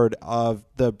leaderboard of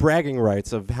the bragging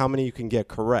rights of how many you can get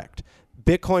correct.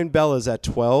 Bitcoin Bella's at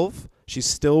 12. She's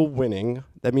still winning.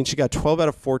 That means she got 12 out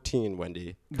of 14, Wendy.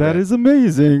 Correct? That is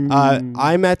amazing.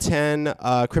 I'm at 10.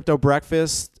 Crypto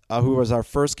Breakfast, who was our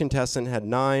first contestant, had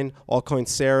 9. Altcoin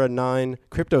Sarah, 9.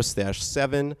 Crypto Stash,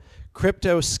 7.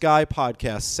 Crypto Sky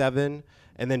Podcast 7,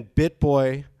 and then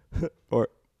BitBoy, or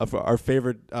our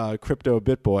favorite crypto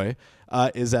BitBoy,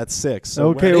 is at 6. So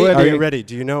Okay, Wendy, Wendy. are you ready?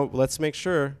 Do you know? Let's make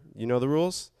sure you know the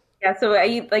rules. Yeah, so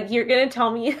you're gonna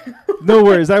tell me? No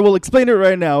worries. I will explain it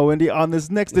right now, Wendy, on this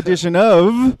next edition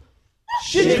of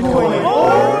Shitcoin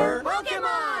or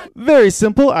Pokémon. Very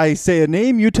simple. I say a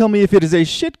name. You tell me if it is a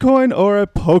shitcoin or a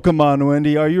Pokemon,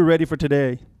 Wendy. Are you ready for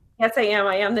today? Yes, I am.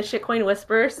 I am the shitcoin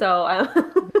whisperer. So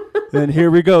Then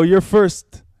here we go. Your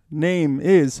first name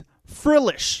is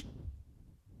Frillish.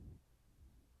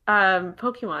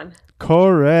 Pokemon.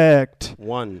 Correct.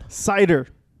 1, Cider.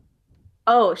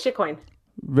 Oh, shitcoin.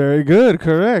 Very good.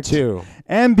 Correct. 2,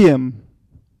 Ambium.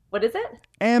 What is it?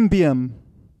 Ambium.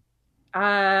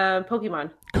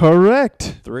 Pokemon.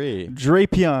 Correct. 3,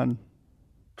 Drapion.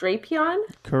 Drapion.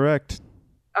 Correct.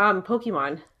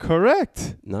 Pokemon.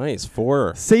 Correct. nice.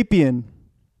 4, Sapien.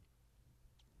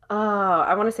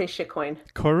 I want to say shitcoin.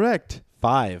 Correct.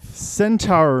 5,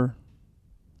 Centaur.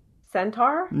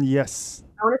 Centaur. Yes.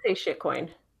 I want to say shitcoin.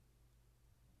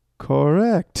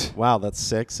 Correct. Wow, that's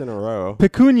 6 in a row.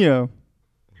 Pecunio.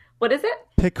 What is it?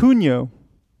 Pecunio.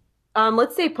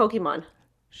 Let's say Pokemon.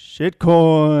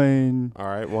 Shitcoin. All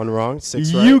right, 1 wrong.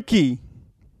 6 right. Yuki.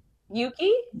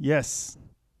 Yuki. Yes.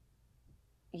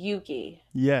 Yuki.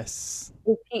 Yes.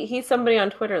 He's somebody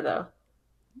on Twitter though.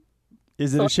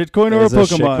 Is it a shitcoin or a Is it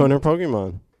Pokemon? Shitcoin or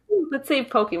Pokemon? Let's say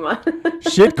Pokemon.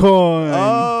 Shitcoin.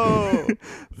 Oh.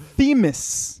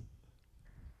 Themis.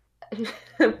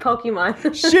 Pokemon.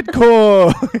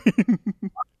 Shitcoin.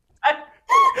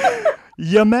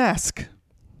 Yamask.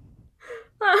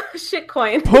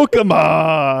 Shitcoin.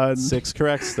 Pokemon. 6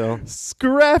 correct still.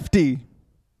 Scrafty.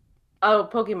 Oh,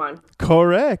 Pokemon.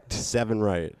 Correct. 7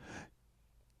 right.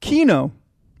 Kino.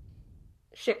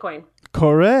 Shitcoin.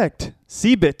 Correct.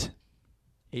 Seabit.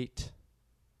 8,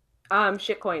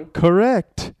 Shitcoin.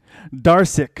 Correct.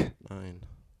 Darsic. 9.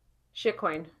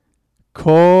 Shitcoin.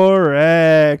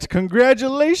 Correct.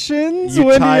 Congratulations, You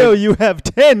Wendy tied- O. You have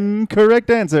 10 correct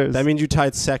answers. That means you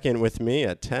tied second with me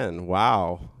at 10.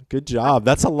 Wow. Good job.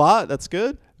 That's a lot. That's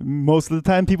good. Most of the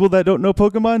time, people that don't know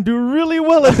Pokemon do really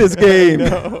well at this game.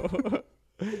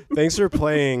 Thanks for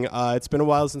playing. It's been a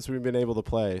while since we've been able to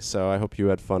play, so I hope you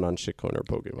had fun on Shitcoin or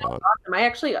Pokemon. I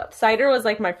actually Cider was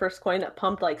like my first coin that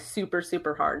pumped like super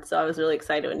super hard, so I was really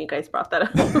excited when you guys brought that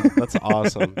up. That's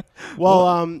awesome.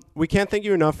 Well, we can't thank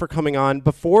you enough for coming on.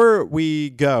 Before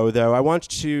we go, though, I want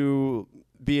to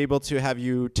be able to have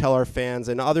you tell our fans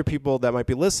and other people that might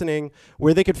be listening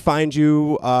where they could find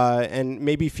you and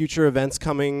maybe future events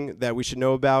coming that we should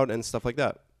know about and stuff like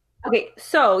that. Okay,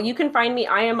 so you can find me.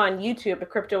 I am on YouTube at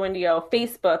Crypto Wendy O,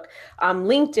 Facebook,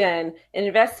 LinkedIn,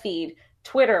 InvestFeed,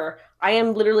 Twitter. I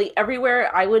am literally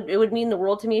everywhere. It would mean the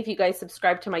world to me if you guys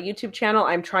subscribe to my YouTube channel.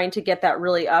 I'm trying to get that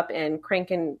really up and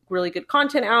cranking really good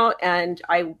content out. And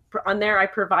on there I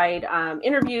provide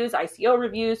interviews, ICO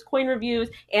reviews, coin reviews,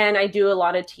 and I do a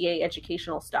lot of TA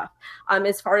educational stuff.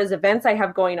 As far as events I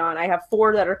have going on, I have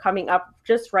 4 that are coming up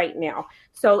just right now.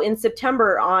 So in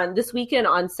September, on this weekend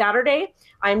on Saturday,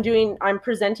 I'm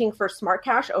presenting for Smart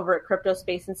Cash over at Crypto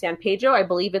Space in San Pedro. I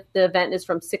believe the event is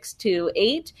from 6 to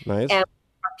 8. Nice. And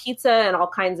pizza and all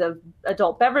kinds of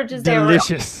adult beverages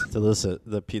Delicious. Delicious.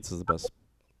 The pizza's the best.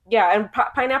 there. Yeah, and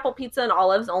pineapple pizza and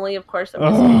olives only, of course.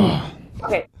 Oh.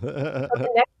 Okay. So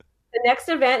the next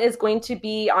event is going to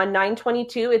be on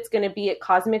 9/22. It's going to be at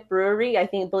Cosmic Brewery,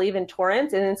 believe in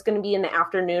Torrance, and it's going to be in the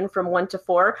afternoon from 1 to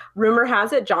 4. Rumor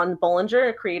has it John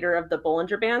Bollinger, creator of the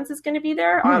Bollinger Bands, is going to be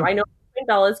there. I know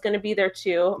Bella is going to be there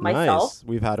too, myself. Nice.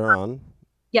 We've had her on.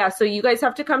 Yeah, so you guys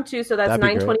have to come too. So that's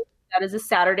That'd be 9/20. great. That is a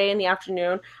Saturday in the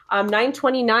afternoon.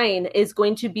 9/29 is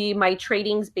going to be my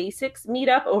Tradings Basics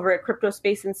meetup over at Crypto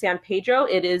Space in San Pedro.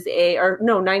 It is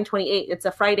 9/28. It's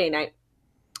a Friday night.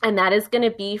 And that is going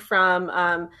to be from,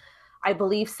 I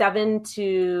believe 7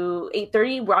 to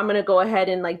 8:30, where I'm going to go ahead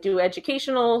and like do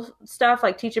educational stuff,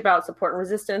 like teach about support and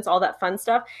resistance, all that fun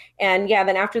stuff. And yeah,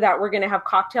 then after that, we're going to have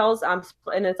cocktails, and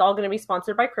it's all going to be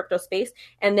sponsored by Crypto Space.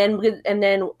 And then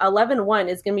 11/1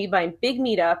 is going to be my big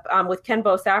meetup with Ken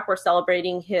Bosak. We're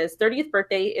celebrating his 30th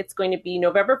birthday. It's going to be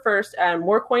November 1st.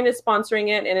 Morecoin is sponsoring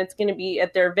it, and it's going to be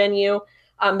at their venue,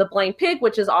 the Blind Pig,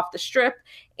 which is off the Strip.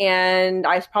 And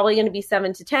it's probably going to be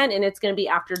 7 to 10, and it's going to be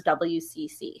after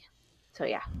WCC. So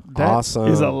yeah, That Awesome.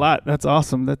 is a lot. That's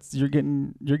awesome. You're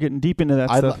getting deep into that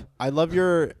stuff. I love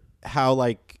you're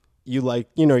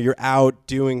out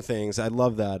doing things. I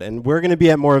love that. And we're going to be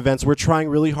at more events. We're trying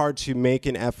really hard to make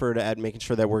an effort at making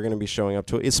sure that we're going to be showing up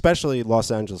to, especially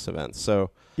Los Angeles events.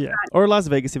 So, Yeah, or Las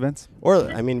Vegas events.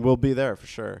 we'll be there for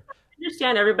sure.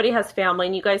 understand everybody has family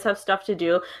and you guys have stuff to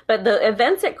do, but the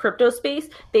events at Crypto Space,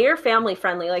 they are family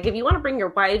friendly. Like if you want to bring your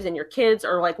wives and your kids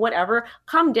or like whatever,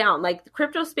 come down. Like the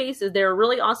Crypto Space they're a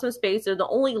really awesome space. They're the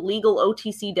only legal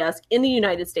OTC desk in the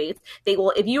United States. They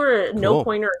will, if you are a no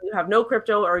coiner, you have no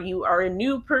crypto, or you are a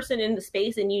new person in the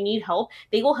space and you need help,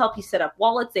 they will help you set up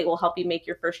wallets. They will help you make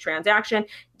your first transaction.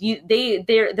 They're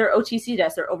OTC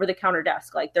desks. They're over the counter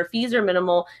desk. Like their fees are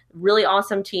minimal. Really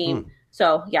awesome team.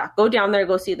 So yeah, go down there,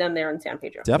 go see them there in San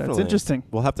Pedro. Definitely. That's interesting.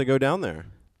 We'll have to go down there.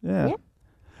 Yeah.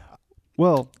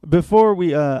 Well, before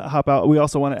we hop out, we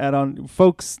also want to add on,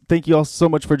 folks, thank you all so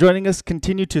much for joining us.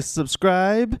 Continue to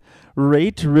subscribe,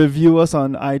 rate, review us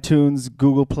on iTunes,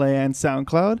 Google Play, and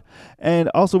SoundCloud. And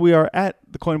also we are at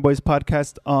the Coin Boys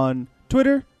Podcast on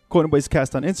Twitter, Coin Boys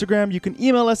Cast on Instagram. You can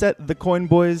email us at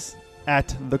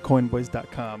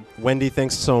thecoinboys@thecoinboys.com. Wendy,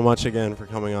 thanks so much again for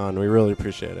coming on. We really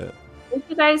appreciate it. Thank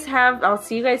you guys. I'll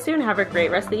see you guys soon. Have a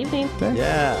great rest of the evening. Thanks.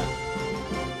 Yeah.